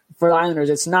the Islanders.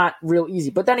 It's not real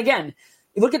easy. But then again,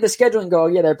 you look at the schedule and go,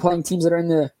 yeah, they're playing teams that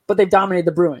are but they've dominated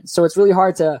the Bruins. So it's really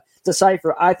hard to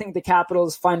decipher. I think the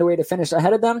Capitals find a way to finish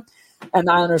ahead of them, and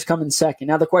the Islanders come in second.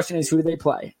 Now the question is, who do they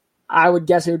play? I would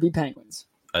guess it would be Penguins.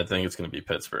 I think it's going to be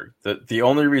Pittsburgh. The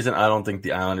only reason I don't think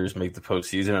the Islanders make the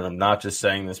postseason, and I'm not just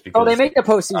saying this because they make the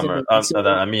postseason.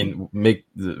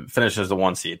 Finish as the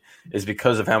 1 seed, is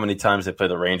because of how many times they play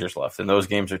the Rangers left, and those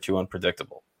games are too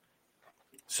unpredictable.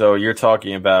 So you're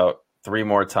talking about 3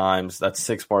 more times. That's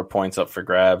 6 more points up for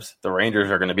grabs. The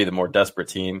Rangers are going to be the more desperate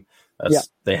team.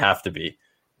 They have to be.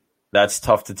 That's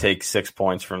tough to take 6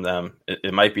 points from them.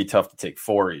 It might be tough to take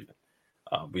 4 even.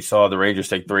 We saw the Rangers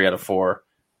take 3 out of 4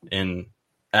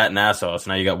 at Nassau.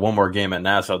 So now you got one more game at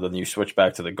Nassau, then you switch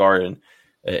back to the Garden.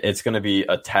 It's going to be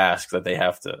a task that they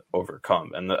have to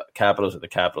overcome. And the Capitals are the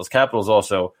Capitals. Capitals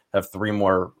also have 3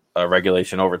 more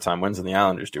regulation overtime wins than the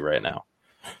Islanders do right now.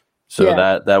 So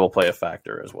that will play a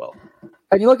factor as well.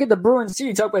 And you look at the Bruins, too,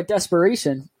 you talk about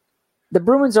desperation. The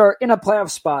Bruins are in a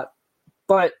playoff spot,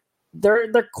 but they're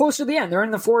close to the end. They're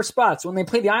in the 4 spots. When they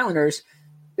play the Islanders,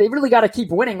 they really got to keep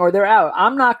winning or they're out.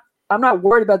 I'm not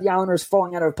worried about the Islanders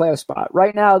falling out of a playoff spot.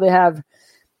 Right now, they have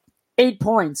 8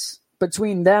 points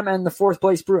between them and the 4th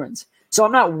place Bruins. So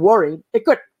I'm not worried. It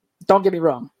could, don't get me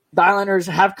wrong. The Islanders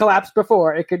have collapsed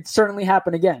before. It could certainly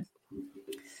happen again.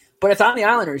 But if I'm the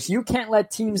Islanders, you can't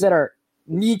let teams that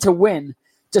need to win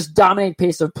just dominate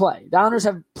pace of play. The Islanders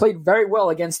have played very well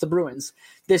against the Bruins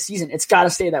this season. It's got to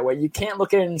stay that way. You can't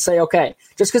look at it and say, okay,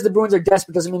 just because the Bruins are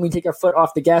desperate doesn't mean we take our foot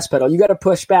off the gas pedal. You got to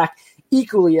push back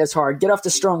equally as hard, get off to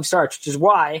strong starts, which is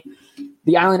why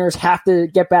the Islanders have to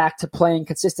get back to playing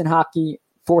consistent hockey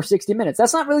for 60 minutes.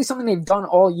 That's not really something they've done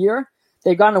all year.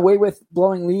 They've gotten away with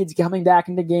blowing leads, coming back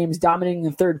into games, dominating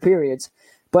in third periods.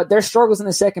 But their struggles in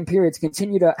the second periods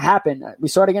continue to happen. We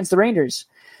saw it against the Rangers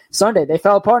Sunday. They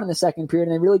fell apart in the second period,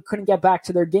 and they really couldn't get back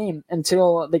to their game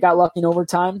until they got lucky in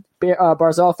overtime.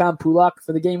 Barzal found Pulak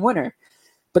for the game winner.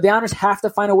 But the Islanders have to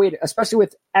find a way, especially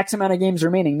with X amount of games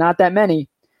remaining, not that many,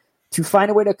 to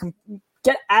find a way to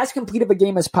get as complete of a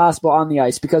game as possible on the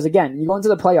ice. Because, again, you go into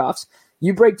the playoffs,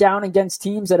 you break down against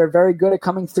teams that are very good at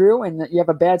coming through, and you have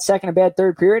a bad second, a bad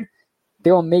third period,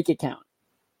 they will make it count.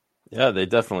 Yeah, they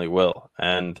definitely will.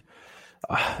 And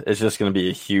it's just going to be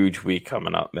a huge week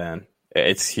coming up, man.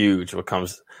 It's huge what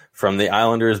comes from the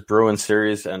Islanders-Bruins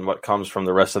series and what comes from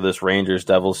the rest of this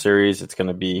Rangers-Devils series. It's going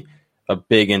to be a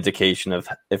big indication of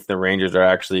if the Rangers are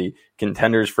actually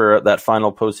contenders for that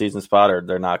final postseason spot or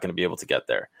they're not going to be able to get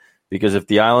there. Because if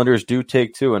the Islanders do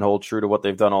take 2 and hold true to what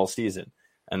they've done all season,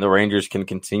 and the Rangers can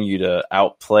continue to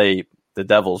outplay the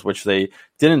Devils, which they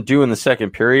didn't do in the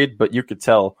second period, but you could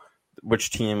tell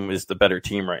which team is the better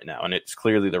team right now, and it's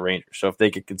clearly the Rangers. So if they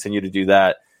could continue to do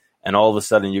that, and all of a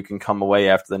sudden you can come away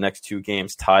after the next 2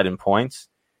 games tied in points,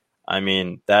 I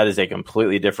mean, that is a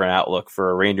completely different outlook for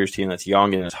a Rangers team that's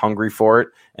young and is hungry for it,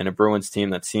 and a Bruins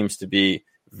team that seems to be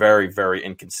very, very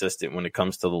inconsistent when it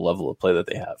comes to the level of play that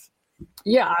they have.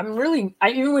 Yeah,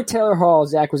 even with Taylor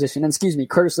Hall's acquisition, and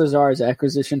Curtis Lazar's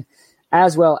acquisition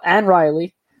as well, and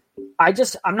Riley,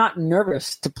 I'm not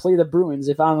nervous to play the Bruins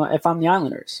if I'm the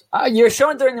Islanders. You're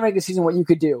showing during the regular season what you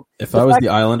could do. If I was the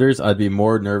Islanders, I'd be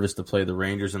more nervous to play the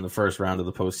Rangers in the first round of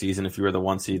the postseason if you were the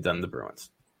 1 seed than the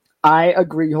Bruins. I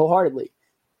agree wholeheartedly.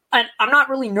 And I'm not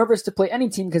really nervous to play any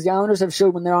team because the Islanders have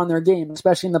showed when they're on their game,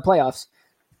 especially in the playoffs,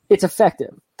 it's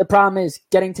effective. The problem is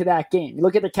getting to that game. You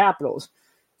look at the Capitals,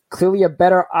 clearly a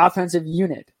better offensive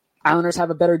unit. Islanders have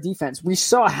a better defense. We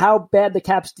saw how bad the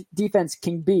Caps defense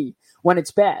can be when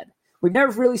it's bad. We've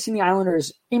never really seen the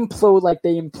Islanders implode like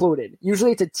they imploded.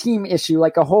 Usually it's a team issue,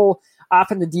 like a whole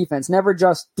offensive defense, never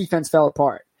just defense fell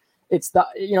apart. It's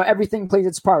everything plays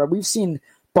its part. We've seen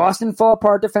Boston fall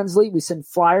apart defensively. We've seen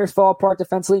Flyers fall apart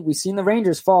defensively. We've seen the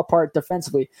Rangers fall apart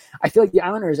defensively. I feel like the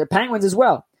Islanders, the Penguins as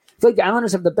well. I feel like the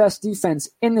Islanders have the best defense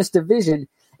in this division.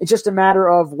 It's just a matter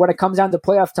of when it comes down to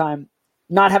playoff time,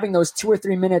 not having those 2 or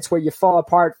 3 minutes where you fall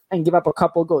apart and give up a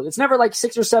couple of goals. It's never like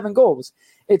 6 or 7 goals.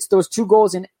 It's those 2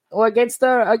 goals against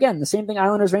the same thing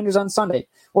Islanders-Rangers on Sunday.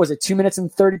 What was it, 2 minutes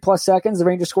and 30-plus seconds? The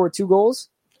Rangers scored 2 goals?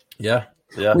 Yeah.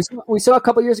 We saw a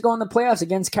couple years ago in the playoffs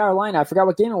against Carolina. I forgot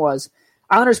what game it was.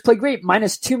 Islanders played great,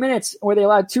 minus 2 minutes where they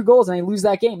allowed 2 goals and they lose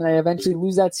that game and they eventually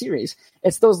lose that series.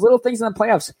 It's those little things in the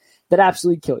playoffs that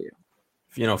absolutely kill you.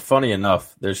 Funny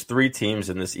enough, there's 3 teams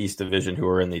in this East Division who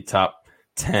are in the top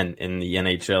 10 in the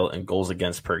NHL in goals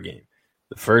against per game.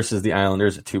 The first is the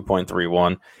Islanders at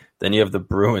 2.31. Then you have the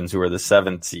Bruins, who are the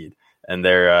 7th seed, and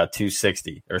they're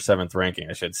 260, or 7th ranking,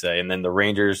 I should say. And then the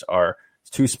Rangers are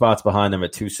 2 spots behind them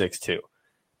at 2-6-2.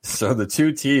 So the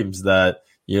two teams that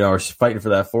are fighting for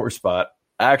that 4 spot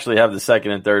actually have the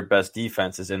second and third best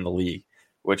defenses in the league,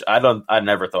 which I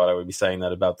never thought I would be saying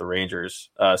that about the Rangers.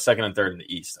 Second and third in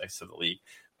the East, I said the league,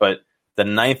 but the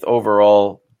 9th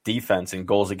overall defense in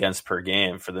goals against per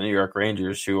game for the New York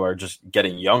Rangers, who are just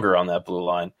getting younger on that blue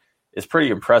line, is pretty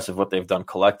impressive what they've done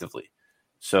collectively.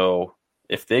 So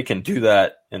if they can do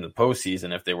that in the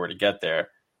postseason, if they were to get there,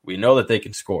 we know that they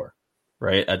can score,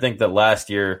 right? I think that last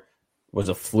year was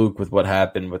a fluke with what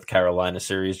happened with Carolina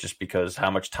series, just because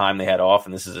how much time they had off,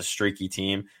 and this is a streaky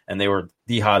team, and they were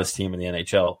the hottest team in the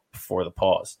NHL before the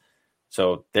pause.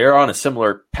 So they're on a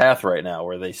similar path right now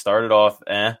where they started off,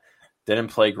 didn't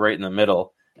play great in the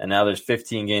middle, and now there's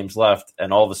 15 games left,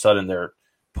 and all of a sudden they're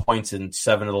points in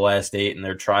 7 of the last 8, and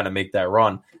they're trying to make that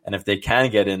run. And if they can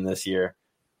get in this year,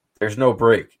 there's no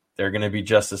break. They're going to be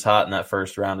just as hot in that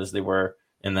first round as they were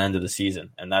in the end of the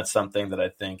season. And that's something that I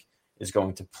think is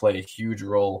going to play a huge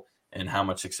role in how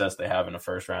much success they have in the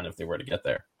first round if they were to get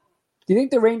there. Do you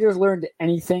think the Rangers learned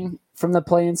anything from the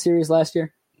play-in series last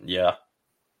year? Yeah,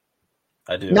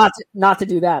 I do. Not to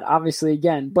do that, obviously,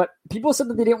 again. But people said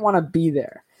that they didn't want to be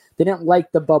there. They didn't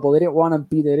like the bubble. They didn't want to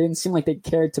be there. It didn't seem like they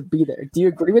cared to be there. Do you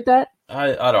agree with that?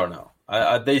 I don't know.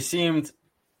 They seemed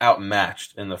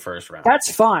outmatched in the first round.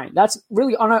 That's fine. That's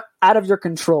really out of your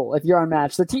control if you're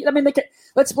unmatched. The team. I mean,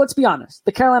 let's be honest.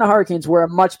 The Carolina Hurricanes were a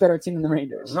much better team than the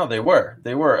Rangers. No, they were.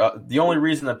 They were. The only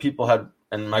reason that people had,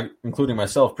 including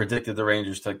myself, predicted the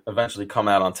Rangers to eventually come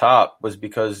out on top was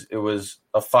because it was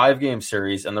a 5-game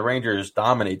series, and the Rangers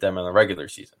dominate them in the regular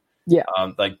season. Yeah.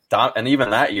 And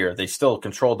even that year, they still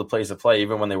controlled the pace of play,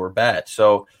 even when they were bad.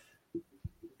 So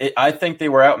I think they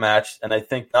were outmatched, and I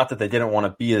think not that they didn't want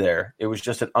to be there. It was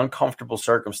just an uncomfortable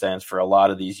circumstance for a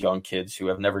lot of these young kids who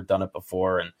have never done it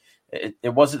before, and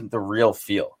it wasn't the real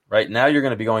feel. Right now, you're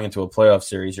going to be going into a playoff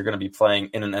series. You're going to be playing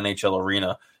in an NHL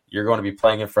arena. You're going to be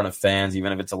playing in front of fans,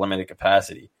 even if it's a limited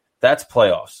capacity. That's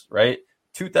playoffs, right?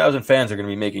 2,000 fans are going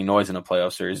to be making noise in a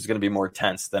playoff series. It's going to be more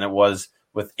tense than it was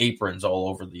with aprons all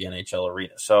over the NHL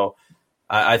arena. So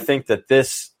I think that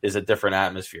this is a different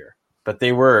atmosphere. But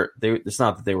it's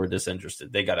not that they were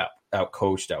disinterested. They got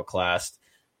out-coached, outclassed.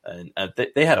 And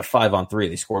they had a 5-on-3.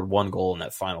 They scored 1 goal in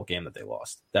that final game that they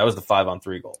lost. That was the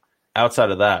 5-on-3 goal.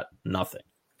 Outside of that, nothing.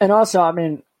 And also, I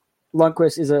mean,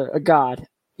 Lundqvist is a god.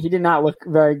 He did not look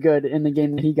very good in the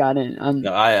game that he got in.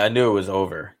 No, I knew it was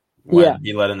over when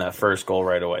he let in that first goal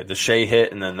right away. The Shea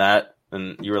hit and then that,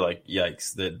 and you were like,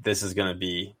 yikes, this is going to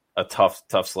be a tough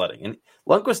sledding. And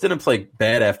Lundqvist didn't play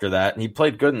bad after that, and he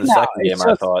played good in the second game,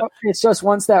 I thought. It's just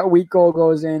once that weak goal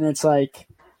goes in, it's like...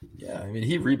 Yeah, I mean,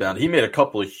 he rebounded. He made a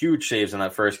couple of huge saves in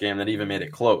that first game that even made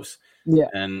it close. Yeah.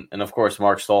 And of course,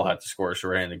 Mark Stahl had to score a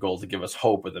shorthanded goal to give us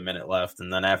hope with a minute left.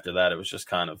 And then after that, it was just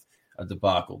kind of a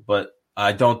debacle. But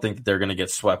I don't think that they're going to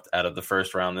get swept out of the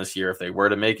first round this year if they were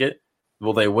to make it.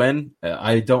 Will they win?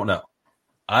 I don't know.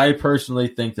 I personally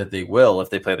think that they will if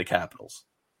they play the Capitals.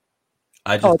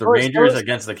 The Rangers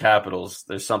against the Capitals,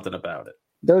 there's something about it.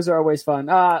 Those are always fun.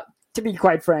 To be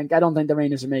quite frank, I don't think the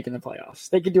Rangers are making the playoffs.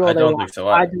 They could do all they want. Think so,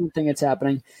 I don't think it's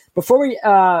happening. Before we,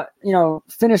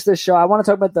 finish this show, I want to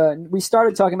talk about we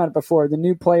started talking about it before, the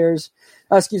new players.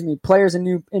 Players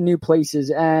in new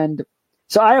places. And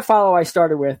so Iafallo I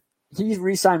started with. He's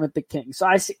re-signed with the Kings. So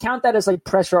I count that as like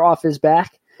pressure off his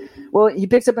back. Well, he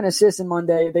picks up an assist on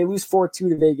Monday. They lose 4-2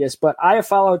 to Vegas. But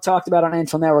Iafallo talked about on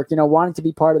NHL Network, wanting to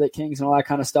be part of the Kings and all that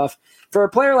kind of stuff. For a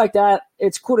player like that,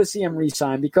 it's cool to see him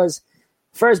re-sign because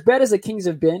for as bad as the Kings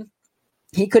have been,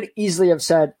 he could easily have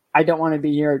said, I don't want to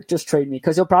be here, just trade me.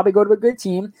 Because he'll probably go to a good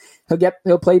team.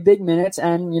 He'll play big minutes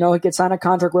and, he'll get signed a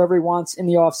contract wherever he wants in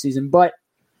the offseason. But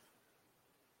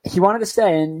he wanted to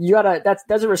stay, and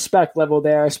there's a respect level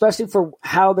there, especially for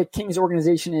how the Kings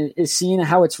organization is seen and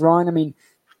how it's run. I mean,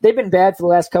 they've been bad for the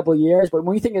last couple of years, but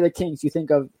when you think of the Kings, you think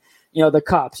of, the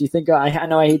Cups. You think, I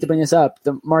know I hate to bring this up,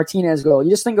 the Martinez goal. You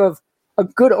just think of a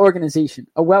good organization,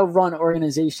 a well-run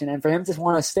organization, and for him to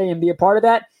want to stay and be a part of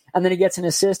that, and then he gets an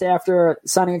assist after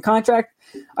signing a contract,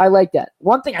 I like that.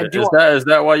 One thing I do... Is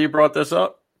that why you brought this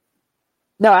up?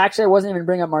 No, actually, I wasn't even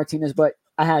bringing up Martinez, but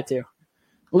I had to.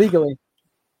 Legally.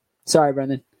 Sorry,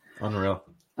 Brendan. Unreal.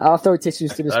 I'll throw tissues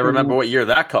to the screen. I remember what year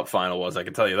that Cup final was, I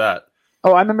can tell you that.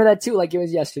 Oh, I remember that too, like it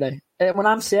was yesterday. When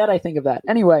I'm sad, I think of that.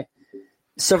 Anyway,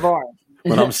 Savard.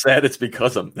 When I'm sad, it's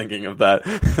because I'm thinking of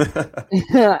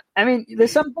that. I mean,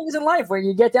 there's some things in life where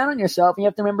you get down on yourself and you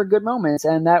have to remember good moments,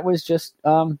 and that was just,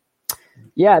 that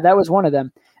was one of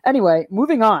them. Anyway,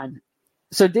 moving on.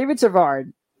 So David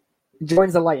Savard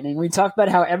joins the Lightning. We talked about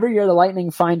how every year the Lightning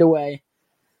find a way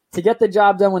to get the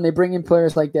job done when they bring in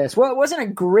players like this. Well, it wasn't a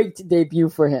great debut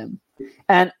for him.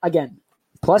 And again,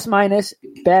 plus minus,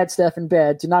 bad Steph and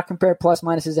bad. Do not compare plus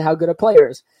minuses to how good a player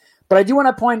is. But I do want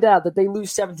to point out that they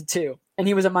lose 7-2, and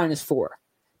he was a -4.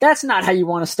 That's not how you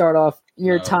want to start off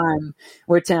your time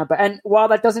with Tampa. And while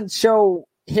that doesn't show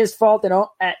his fault,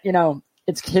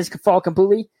 it's his fault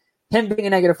completely, him being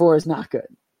a -4 is not good.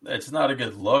 It's not a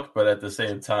good look, but at the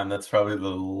same time, that's probably the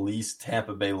least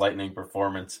Tampa Bay Lightning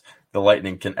performance the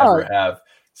Lightning can ever have.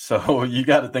 So you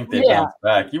got to think they bounce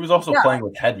back. He was also playing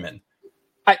with Hedman.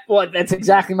 Well, that's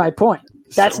exactly my point.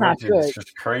 That's not good. It's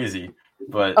just crazy.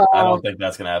 But I don't think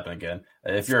that's going to happen again.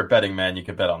 If you're a betting man, you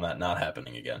can bet on that not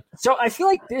happening again. So I feel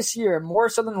like this year, more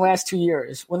so than the last 2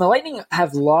 years, when the Lightning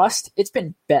have lost, it's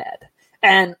been bad.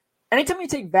 And anytime you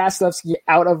take Vasilevsky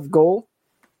out of goal,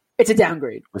 it's a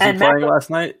downgrade. Was he playing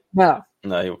last night? No.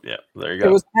 No, there you go.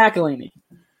 It was McElhinney.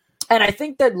 And I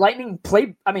think that Lightning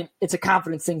play, it's a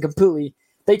confidence thing completely.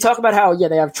 They talk about how,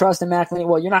 they have trust in McElhinney.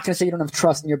 Well, you're not going to say you don't have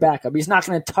trust in your backup. He's not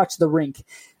going to touch the rink.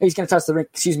 He's not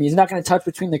going to touch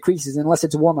between the creases unless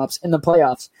it's warm-ups in the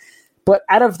playoffs. But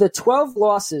out of the 12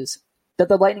 losses that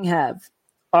the Lightning have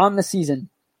on the season,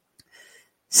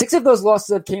 6 of those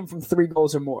losses have came from 3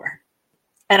 goals or more.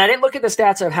 And I didn't look at the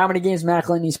stats of how many games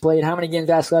McElhinney's played, how many games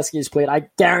Vasilevsky has played.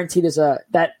 I guarantee there's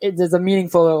a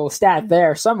meaningful little stat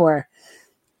there somewhere.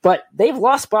 But they've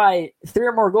lost by 3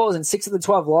 or more goals in 6 of the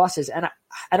 12 losses. And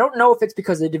I don't know if it's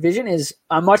because the division is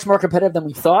much more competitive than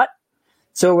we thought.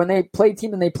 So when they play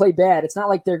team and they play bad, it's not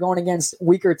like they're going against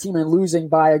weaker team and losing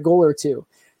by a goal or 2.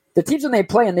 The teams when they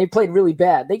play and they played really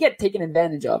bad, they get taken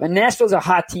advantage of. And Nashville's a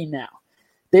hot team now.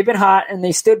 They've been hot and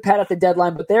they stood pat at the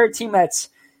deadline, but they're a team that's,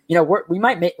 we're in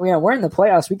the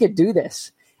playoffs. We could do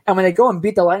this. And when they go and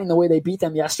beat the Lightning the way they beat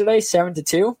them yesterday,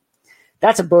 7-2,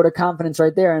 that's a vote of confidence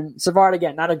right there. And Savard,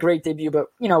 again, not a great debut, but,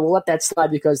 we'll let that slide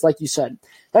because, like you said,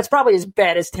 that's probably as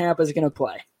bad as Tampa's going to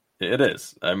play. It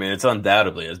is. It's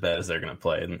undoubtedly as bad as they're going to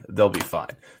play, and they'll be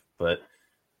fine. But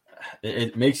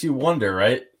it makes you wonder,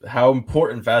 right, how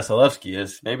important Vasilevsky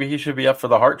is. Maybe he should be up for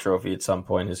the Hart Trophy at some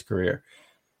point in his career.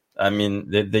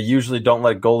 They usually don't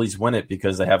let goalies win it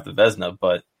because they have the Vezina,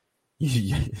 but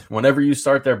whenever you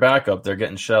start their backup, they're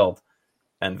getting shelled.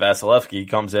 And Vasilevsky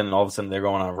comes in, and all of a sudden they're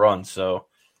going on a run. So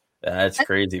that's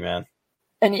crazy, man.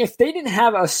 And if they didn't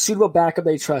have a suitable backup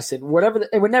they trusted,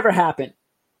 it would never happen.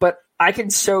 But I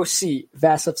can so see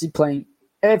Vasilevsky playing.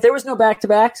 And if there was no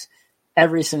back-to-backs,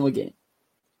 every single game.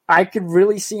 I could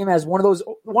really see him as one of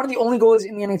the only goalies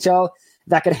in the NHL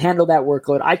that could handle that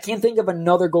workload. I can't think of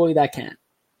another goalie that can.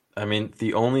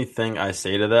 The only thing I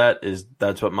say to that is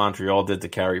that's what Montreal did to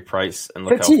Carey Price, and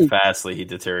look how fastly he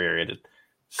deteriorated.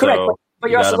 Correct. So but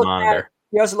you're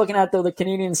also looking at the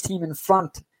Canadiens team in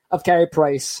front of Carey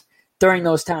Price during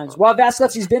those times. While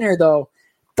Vasilevsky's been here, though,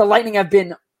 the Lightning have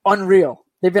been unreal.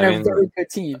 They've been a very good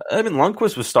team.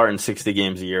 Lundqvist was starting 60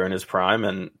 games a year in his prime,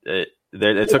 and it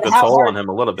took a toll on him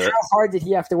a little bit. How hard did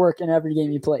he have to work in every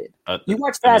game he played? You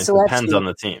watch Vasilevsky. It depends on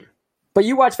the team. But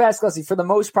you watch Vasilevsky, for the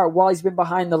most part, while he's been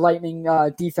behind the Lightning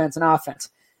defense and offense,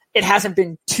 it hasn't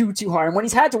been too hard. And when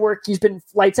he's had to work, he's been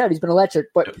lights out. He's been electric.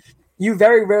 But you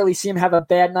very rarely see him have a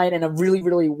bad night and a really,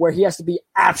 really where he has to be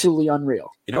absolutely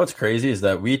unreal. You know what's crazy is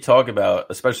that we talk about,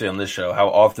 especially on this show, how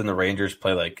often the Rangers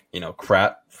play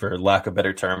crap, for lack of a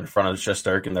better term, in front of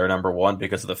Shesterkin, their number one,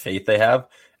 because of the faith they have.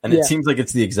 And it seems like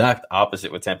it's the exact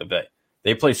opposite with Tampa Bay.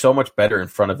 They play so much better in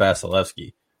front of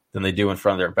Vasilevsky than they do in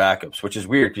front of their backups, which is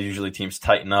weird because usually teams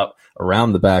tighten up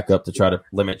around the backup to try to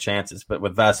limit chances. But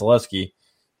with Vasilevsky,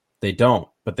 they don't,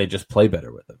 but they just play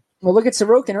better with him. Well, look at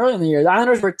Sorokin early in the year. The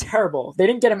Islanders were terrible. They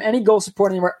didn't get him any goal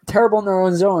support, and they were terrible in their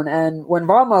own zone. And when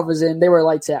Varlamov was in, they were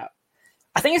lights out.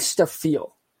 I think it's just a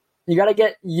feel. You got to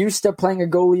get used to playing a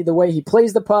goalie the way he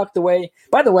plays the puck.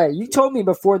 By the way, you told me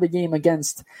before the game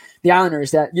against the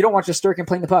Islanders that you don't want Shesterkin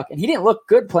playing the puck, and he didn't look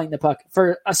good playing the puck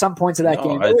for some points of that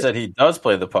game. I said he does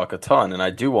play the puck a ton, and I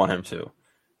do want him to.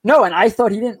 No, and I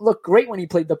thought he didn't look great when he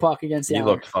played the puck against the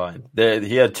Islanders. He looked fine.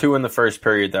 He had 2 in the first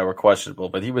period that were questionable,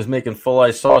 but he was making full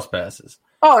ice sauce passes.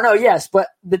 Oh, no, yes, but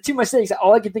the 2 mistakes,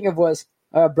 all I could think of was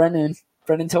Brendan.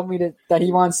 Brendan told me that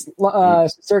he wants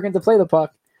Shesterkin to play the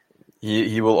puck.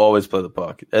 He will always play the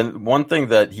puck. And one thing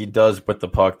that he does with the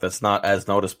puck that's not as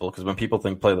noticeable, because when people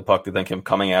think play the puck, they think him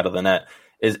coming out of the net,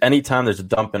 is anytime there's a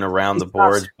dumping around the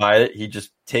boards by it, he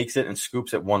just takes it and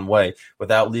scoops it one way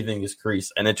without leaving his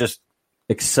crease. And it just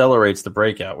accelerates the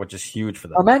breakout, which is huge for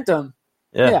them. Momentum.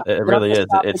 Yeah, it really is.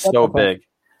 It's so big.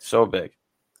 So big.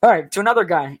 All right, to another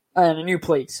guy in a new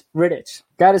place, Rittich.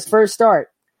 Got his first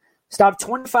start. Stopped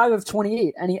 25 of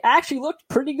 28, and he actually looked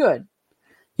pretty good.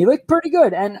 He looked pretty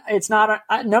good, and it's not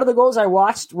none of the goals I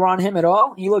watched were on him at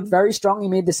all. He looked very strong. He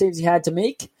made the saves he had to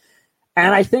make.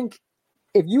 And I think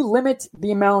if you limit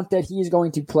the amount that he is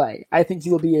going to play, I think he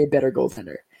will be a better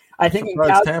goaltender. I think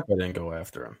Tampa didn't go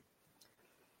after him.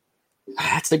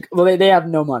 They have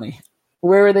no money.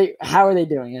 Where are they? How are they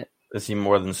doing it? Is he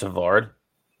more than Savard?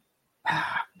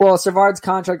 Well, Savard's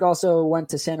contract also went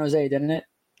to San Jose, didn't it?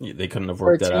 They couldn't have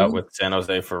worked that out with San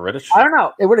Jose for Rittich? I don't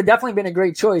know. It would have definitely been a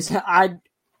great choice. I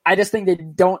just think they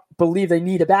don't believe they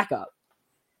need a backup.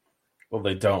 Well,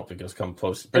 they don't because come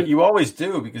close. But you always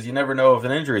do because you never know if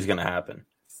an injury is going to happen.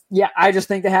 Yeah, I just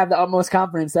think they have the utmost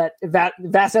confidence that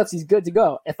Vasilevsky's good to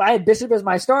go. If I had Bishop as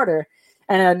my starter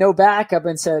and had no backup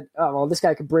and said, oh, well, this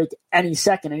guy could break any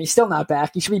second and he's still not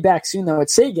back. He should be back soon, though, at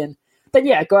Sagan. Then,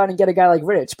 yeah, go out and get a guy like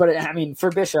Rittich. But, I mean,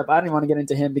 for Bishop, I don't even want to get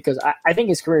into him because I think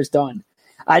his career is done.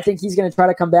 I think he's going to try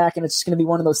to come back, and it's just going to be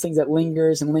one of those things that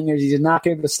lingers and lingers. He's not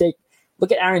going to be able to stay.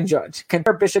 Look at Aaron Judge.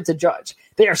 Compare Bishop to Judge.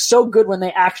 They are so good when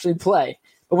they actually play.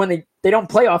 But when they don't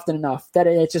play often enough, that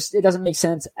it doesn't make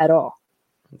sense at all.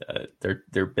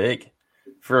 They're big.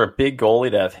 For a big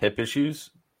goalie to have hip issues,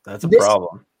 that's a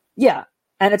problem. Yeah,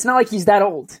 and it's not like he's that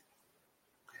old.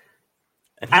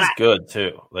 And he's good,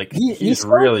 too. Like, he's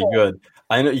really good.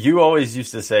 I know you always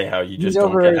used to say how you just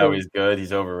don't get how he's good.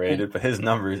 He's overrated, but his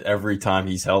numbers every time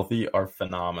he's healthy are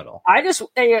phenomenal.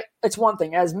 It's one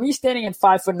thing. As me standing at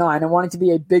 5'9" and wanting to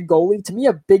be a big goalie, to me,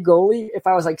 a big goalie, if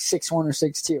I was like 6'1" or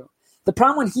 6'2", the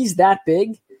problem when he's that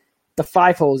big, the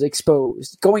 5 hole is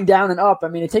exposed, going down and up. I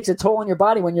mean, it takes a toll on your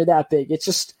body when you're that big. It's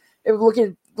just look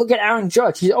at Aaron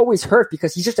Judge. He's always hurt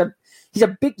because he's a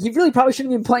big. He really probably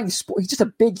shouldn't be playing sport. He's just a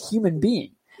big human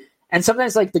being. And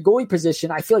sometimes, like the goalie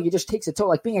position, I feel like it just takes a toll.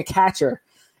 Like being a catcher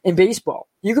in baseball,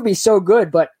 you could be so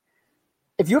good, but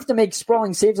if you have to make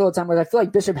sprawling saves all the time, which I feel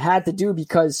like Bishop had to do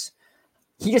because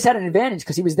he just had an advantage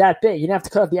because he was that big. He didn't have to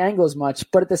cut off the angle as much.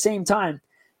 But at the same time,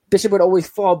 Bishop would always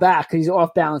fall back because he's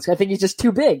off balance. I think he's just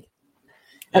too big.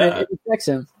 And it affects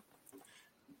him.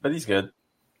 But he's good.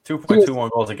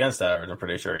 2.21 goals against average, I'm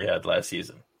pretty sure he had last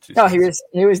season.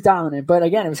 He was dominant. But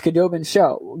again, it was Khudobin's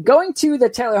show. Going to the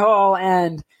Taylor Hall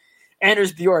and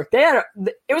Anders Bjork, it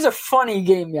was a funny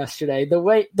game yesterday, the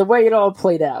way it all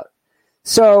played out.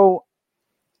 So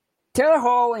Taylor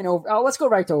Hall let's go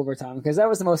right to overtime because that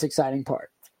was the most exciting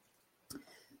part.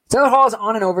 Taylor Hall's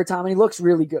on an overtime and he looks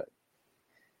really good.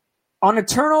 On a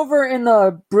turnover in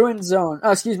the Bruins zone,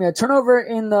 a turnover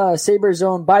in the Sabres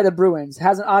zone by the Bruins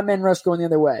has an odd man rush going the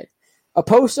other way.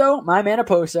 My man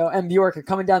Oposo, and Bjork are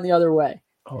coming down the other way.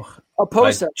 Oh,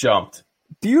 Oposo jumped.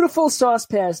 Beautiful sauce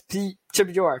pass to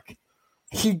Bjork.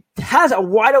 He has a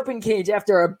wide open cage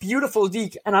after a beautiful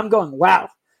deke, and I'm going, wow,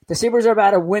 the Sabres are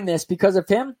about to win this because of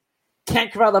him.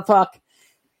 Can't corral the puck.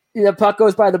 The puck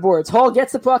goes by the boards. Hall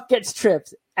gets the puck, gets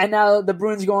tripped, and now the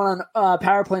Bruins going on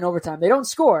power play in overtime. They don't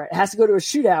score. It has to go to a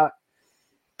shootout.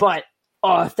 But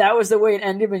if that was the way it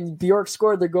ended and Bjork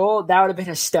scored the goal, that would have been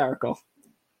hysterical.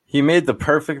 He made the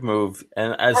perfect move,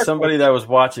 and as somebody that was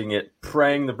watching it,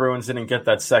 praying the Bruins didn't get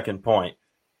that second point,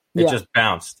 it just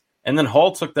bounced. And then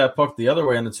Hall took that puck the other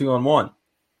way in the 2-on-1,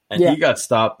 and he got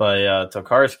stopped by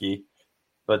Tokarski.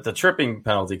 But the tripping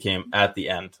penalty came at the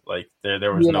end. Like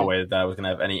there was no way that was going to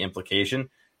have any implication.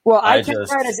 Well, I take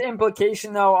that as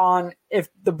implication though on if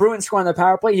the Bruins score on the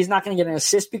power play, he's not going to get an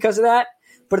assist because of that.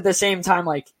 But at the same time,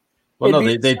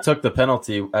 they took the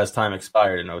penalty as time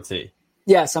expired in OT.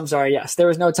 Yes, I'm sorry. Yes, there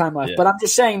was no time left. Yeah. But I'm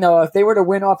just saying, though, if they were to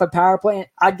win off a power play,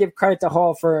 I'd give credit to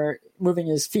Hall for moving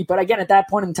his feet. But again, at that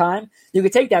point in time, you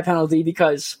could take that penalty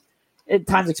because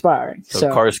time's expiring. So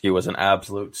Karski was an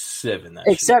absolute sieve in that.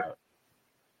 Except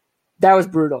that was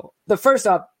brutal. First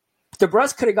up,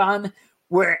 DeBrus could have gone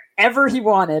wherever he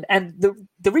wanted. And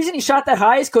the reason he shot that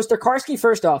high is because Tokarski,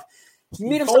 first off, he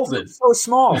made himself so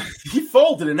small. He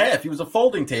folded in half. He was a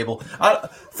folding table.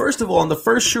 First of all, on the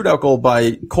first shootout goal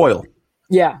by Coyle,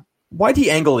 yeah. Why'd he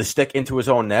angle his stick into his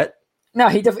own net? No,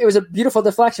 it was a beautiful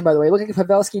deflection, by the way. Look at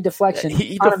Pavelski deflection.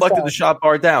 He deflected the shot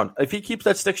bar down. If he keeps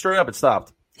that stick straight up, it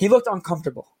stopped. He looked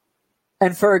uncomfortable.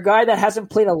 And for a guy that hasn't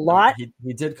played a lot.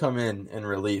 He did come in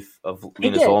relief of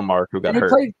Linus Ullmark, who got hurt. He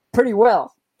played pretty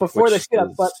well before the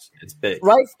shootout. But it's big.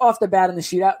 Right off the bat in the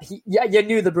shootout, you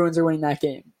knew the Bruins were winning that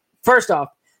game. First off,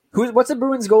 what's the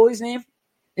Bruins goalie's name?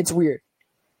 It's weird.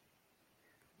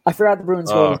 I forgot the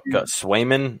Bruins goalie's name.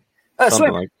 Swayman?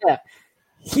 Swayman, yeah.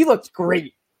 He looked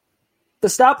great. The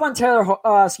stop on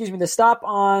the stop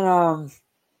on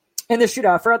in the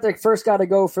shootout, I forgot the first guy to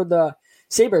go for the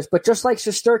Sabres, but just like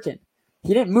Shesterkin,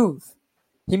 he didn't move.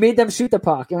 He made them shoot the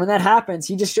puck, and when that happens,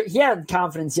 he had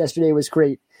confidence yesterday. It was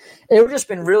great. It would have just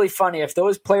been really funny if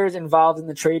those players involved in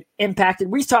the trade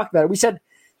impacted. We talked about it. We said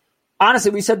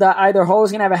that either Hall was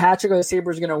going to have a hat trick or the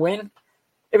Sabres were going to win.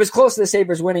 it was close to the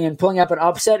Sabres winning and pulling up an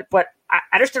upset, but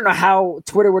I just don't know how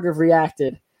Twitter would have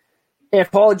reacted if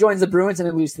Hall joins the Bruins and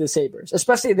they lose to the Sabres,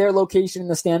 especially their location in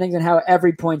the standings and how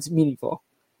every point's meaningful.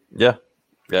 Yeah.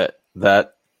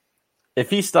 That if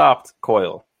he stopped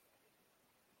Coyle,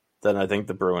 then I think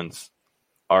the Bruins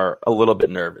are a little bit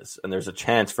nervous, and there's a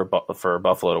chance for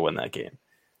Buffalo to win that game.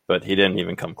 But he didn't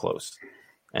even come close,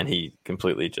 and he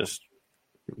completely just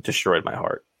destroyed my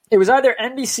heart. It was either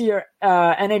NBC or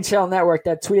NHL Network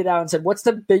that tweeted out and said, "What's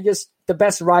the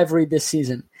best rivalry this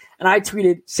season?" And I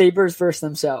tweeted, "Sabres versus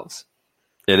themselves."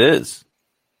 It is,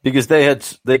 because they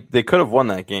could have won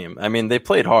that game. I mean, they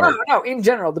played hard. No, in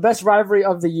general, the best rivalry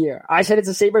of the year. I said it's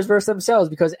the Sabres versus themselves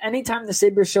because anytime the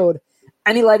Sabres showed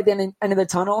any light at the end of the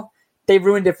tunnel, they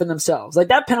ruined it for themselves. Like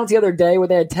that penalty the other day where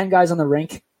they had 10 guys on the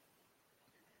rink.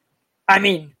 I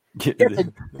mean,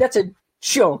 that's a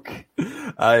joke.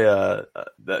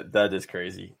 That is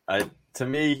crazy. To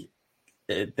me,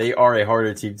 they are a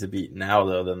harder team to beat now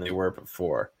though than they were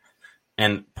before.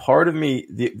 And part of me,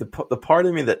 the part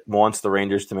of me that wants the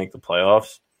Rangers to make the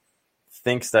playoffs,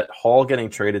 thinks that Hall getting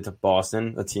traded to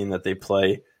Boston, a team that they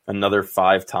play another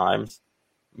 5 times,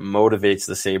 motivates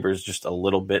the Sabres just a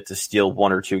little bit to steal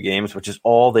 1 or 2 games, which is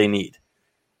all they need.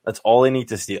 That's all they need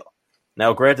to steal.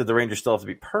 Now, granted, the Rangers still have to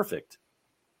be perfect,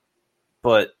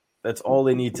 but that's all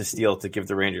they need to steal to give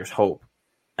the Rangers hope.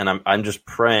 And I'm just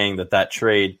praying that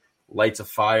trade lights a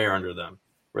fire under them,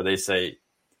 where they say,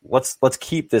 let's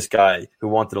keep this guy who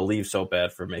wanted to leave so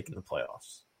bad for making the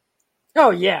playoffs.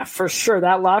 Oh, yeah, for sure.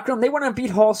 That locker room, they want to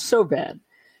beat Hall so bad.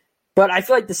 But I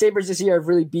feel like the Sabres this year have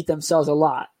really beat themselves a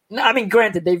lot. I mean,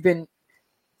 granted,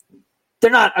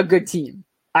 they're not a good team.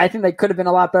 I think they could have been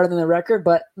a lot better than the record,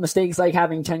 but mistakes like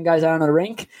having 10 guys out on the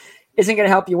rink isn't going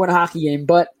to help you win a hockey game.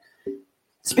 But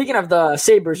speaking of the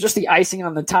Sabres, just the icing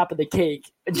on the top of the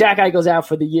cake, Jack Eichel's out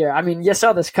for the year. I mean, you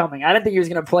saw this coming. I didn't think he was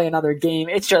going to play another game.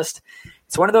 It's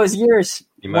one of those years.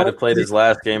 He might have played his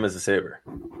last game as a Sabre.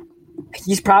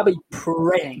 He's probably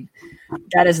praying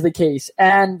that is the case.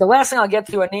 And the last thing I'll get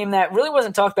to, a name that really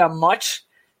wasn't talked about much,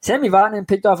 Sammy Vatanen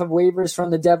picked off of waivers from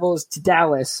the Devils to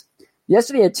Dallas.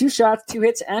 Yesterday he had 2 shots, 2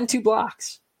 hits, and 2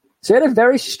 blocks. So he had a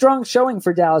very strong showing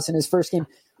for Dallas in his first game.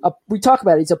 We talk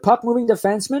about it. He's a puck-moving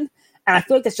defenseman, and I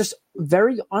feel like that's just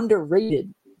very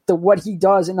underrated, what he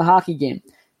does in a hockey game.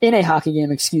 And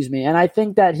I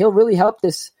think that he'll really help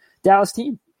this Dallas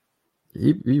team.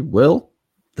 He will.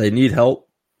 They need help.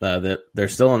 They're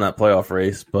still in that playoff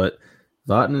race, but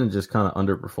Vatanen just kind of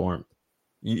underperformed.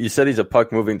 You said he's a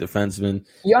puck-moving defenseman.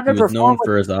 He was known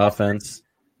for his offense.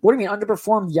 What do you mean,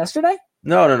 underperformed yesterday?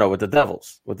 No, with the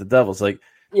Devils. The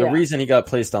reason he got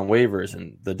placed on waivers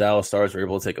and the Dallas Stars were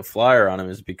able to take a flyer on him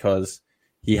is because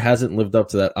he hasn't lived up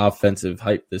to that offensive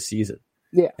hype this season.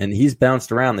 Yeah. And he's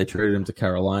bounced around. They traded him to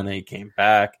Carolina. He came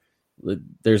back.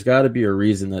 There's got to be a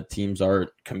reason that teams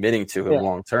aren't committing to him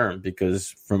long term, because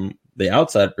from the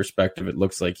outside perspective, it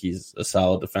looks like he's a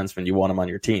solid defenseman. You want him on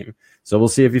your team. So we'll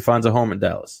see if he finds a home in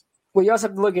Dallas. Well, you also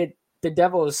have to look at the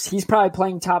Devils. He's probably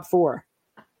playing top 4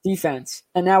 defense.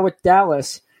 And now with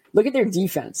Dallas, look at their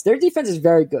defense. Their defense is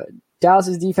very good.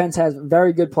 Dallas's defense has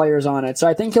very good players on it. So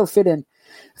I think he'll fit in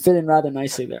rather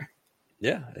nicely there.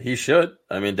 Yeah, he should.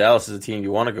 I mean, Dallas is a team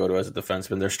you want to go to as a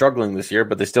defenseman. They're struggling this year,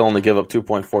 but they still only give up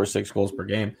 2.46 goals per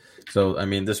game. So, I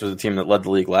mean, this was a team that led the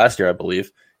league last year, I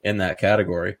believe, in that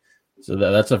category. So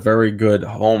that's a very good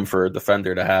home for a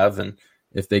defender to have. And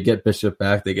if they get Bishop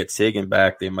back, they get Sagan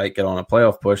back, they might get on a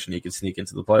playoff push and he can sneak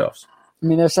into the playoffs. I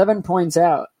mean, they're 7 points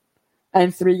out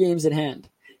and 3 games at hand.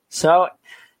 So,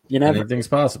 anything's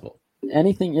possible.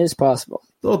 Anything is possible.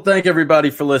 So thank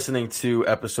everybody for listening to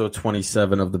episode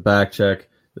 27 of the Back Check.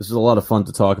 This was a lot of fun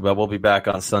to talk about. We'll be back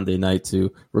on Sunday night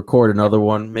to record another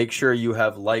one. Make sure you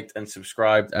have liked and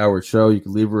subscribed our show. You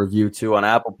can leave a review too on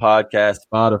Apple Podcasts,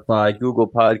 Spotify, Google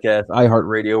Podcasts,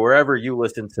 iHeartRadio, wherever you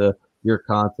listen to your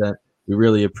content. We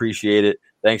really appreciate it.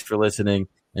 Thanks for listening,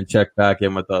 and check back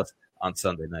in with us on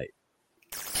Sunday night.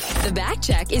 The Back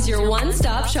Check is your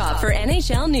one-stop shop for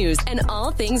NHL news and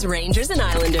all things Rangers and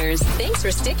Islanders. Thanks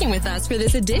for sticking with us for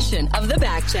this edition of The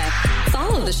Back Check.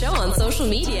 Follow the show on social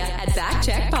media at Back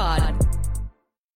Check Pod.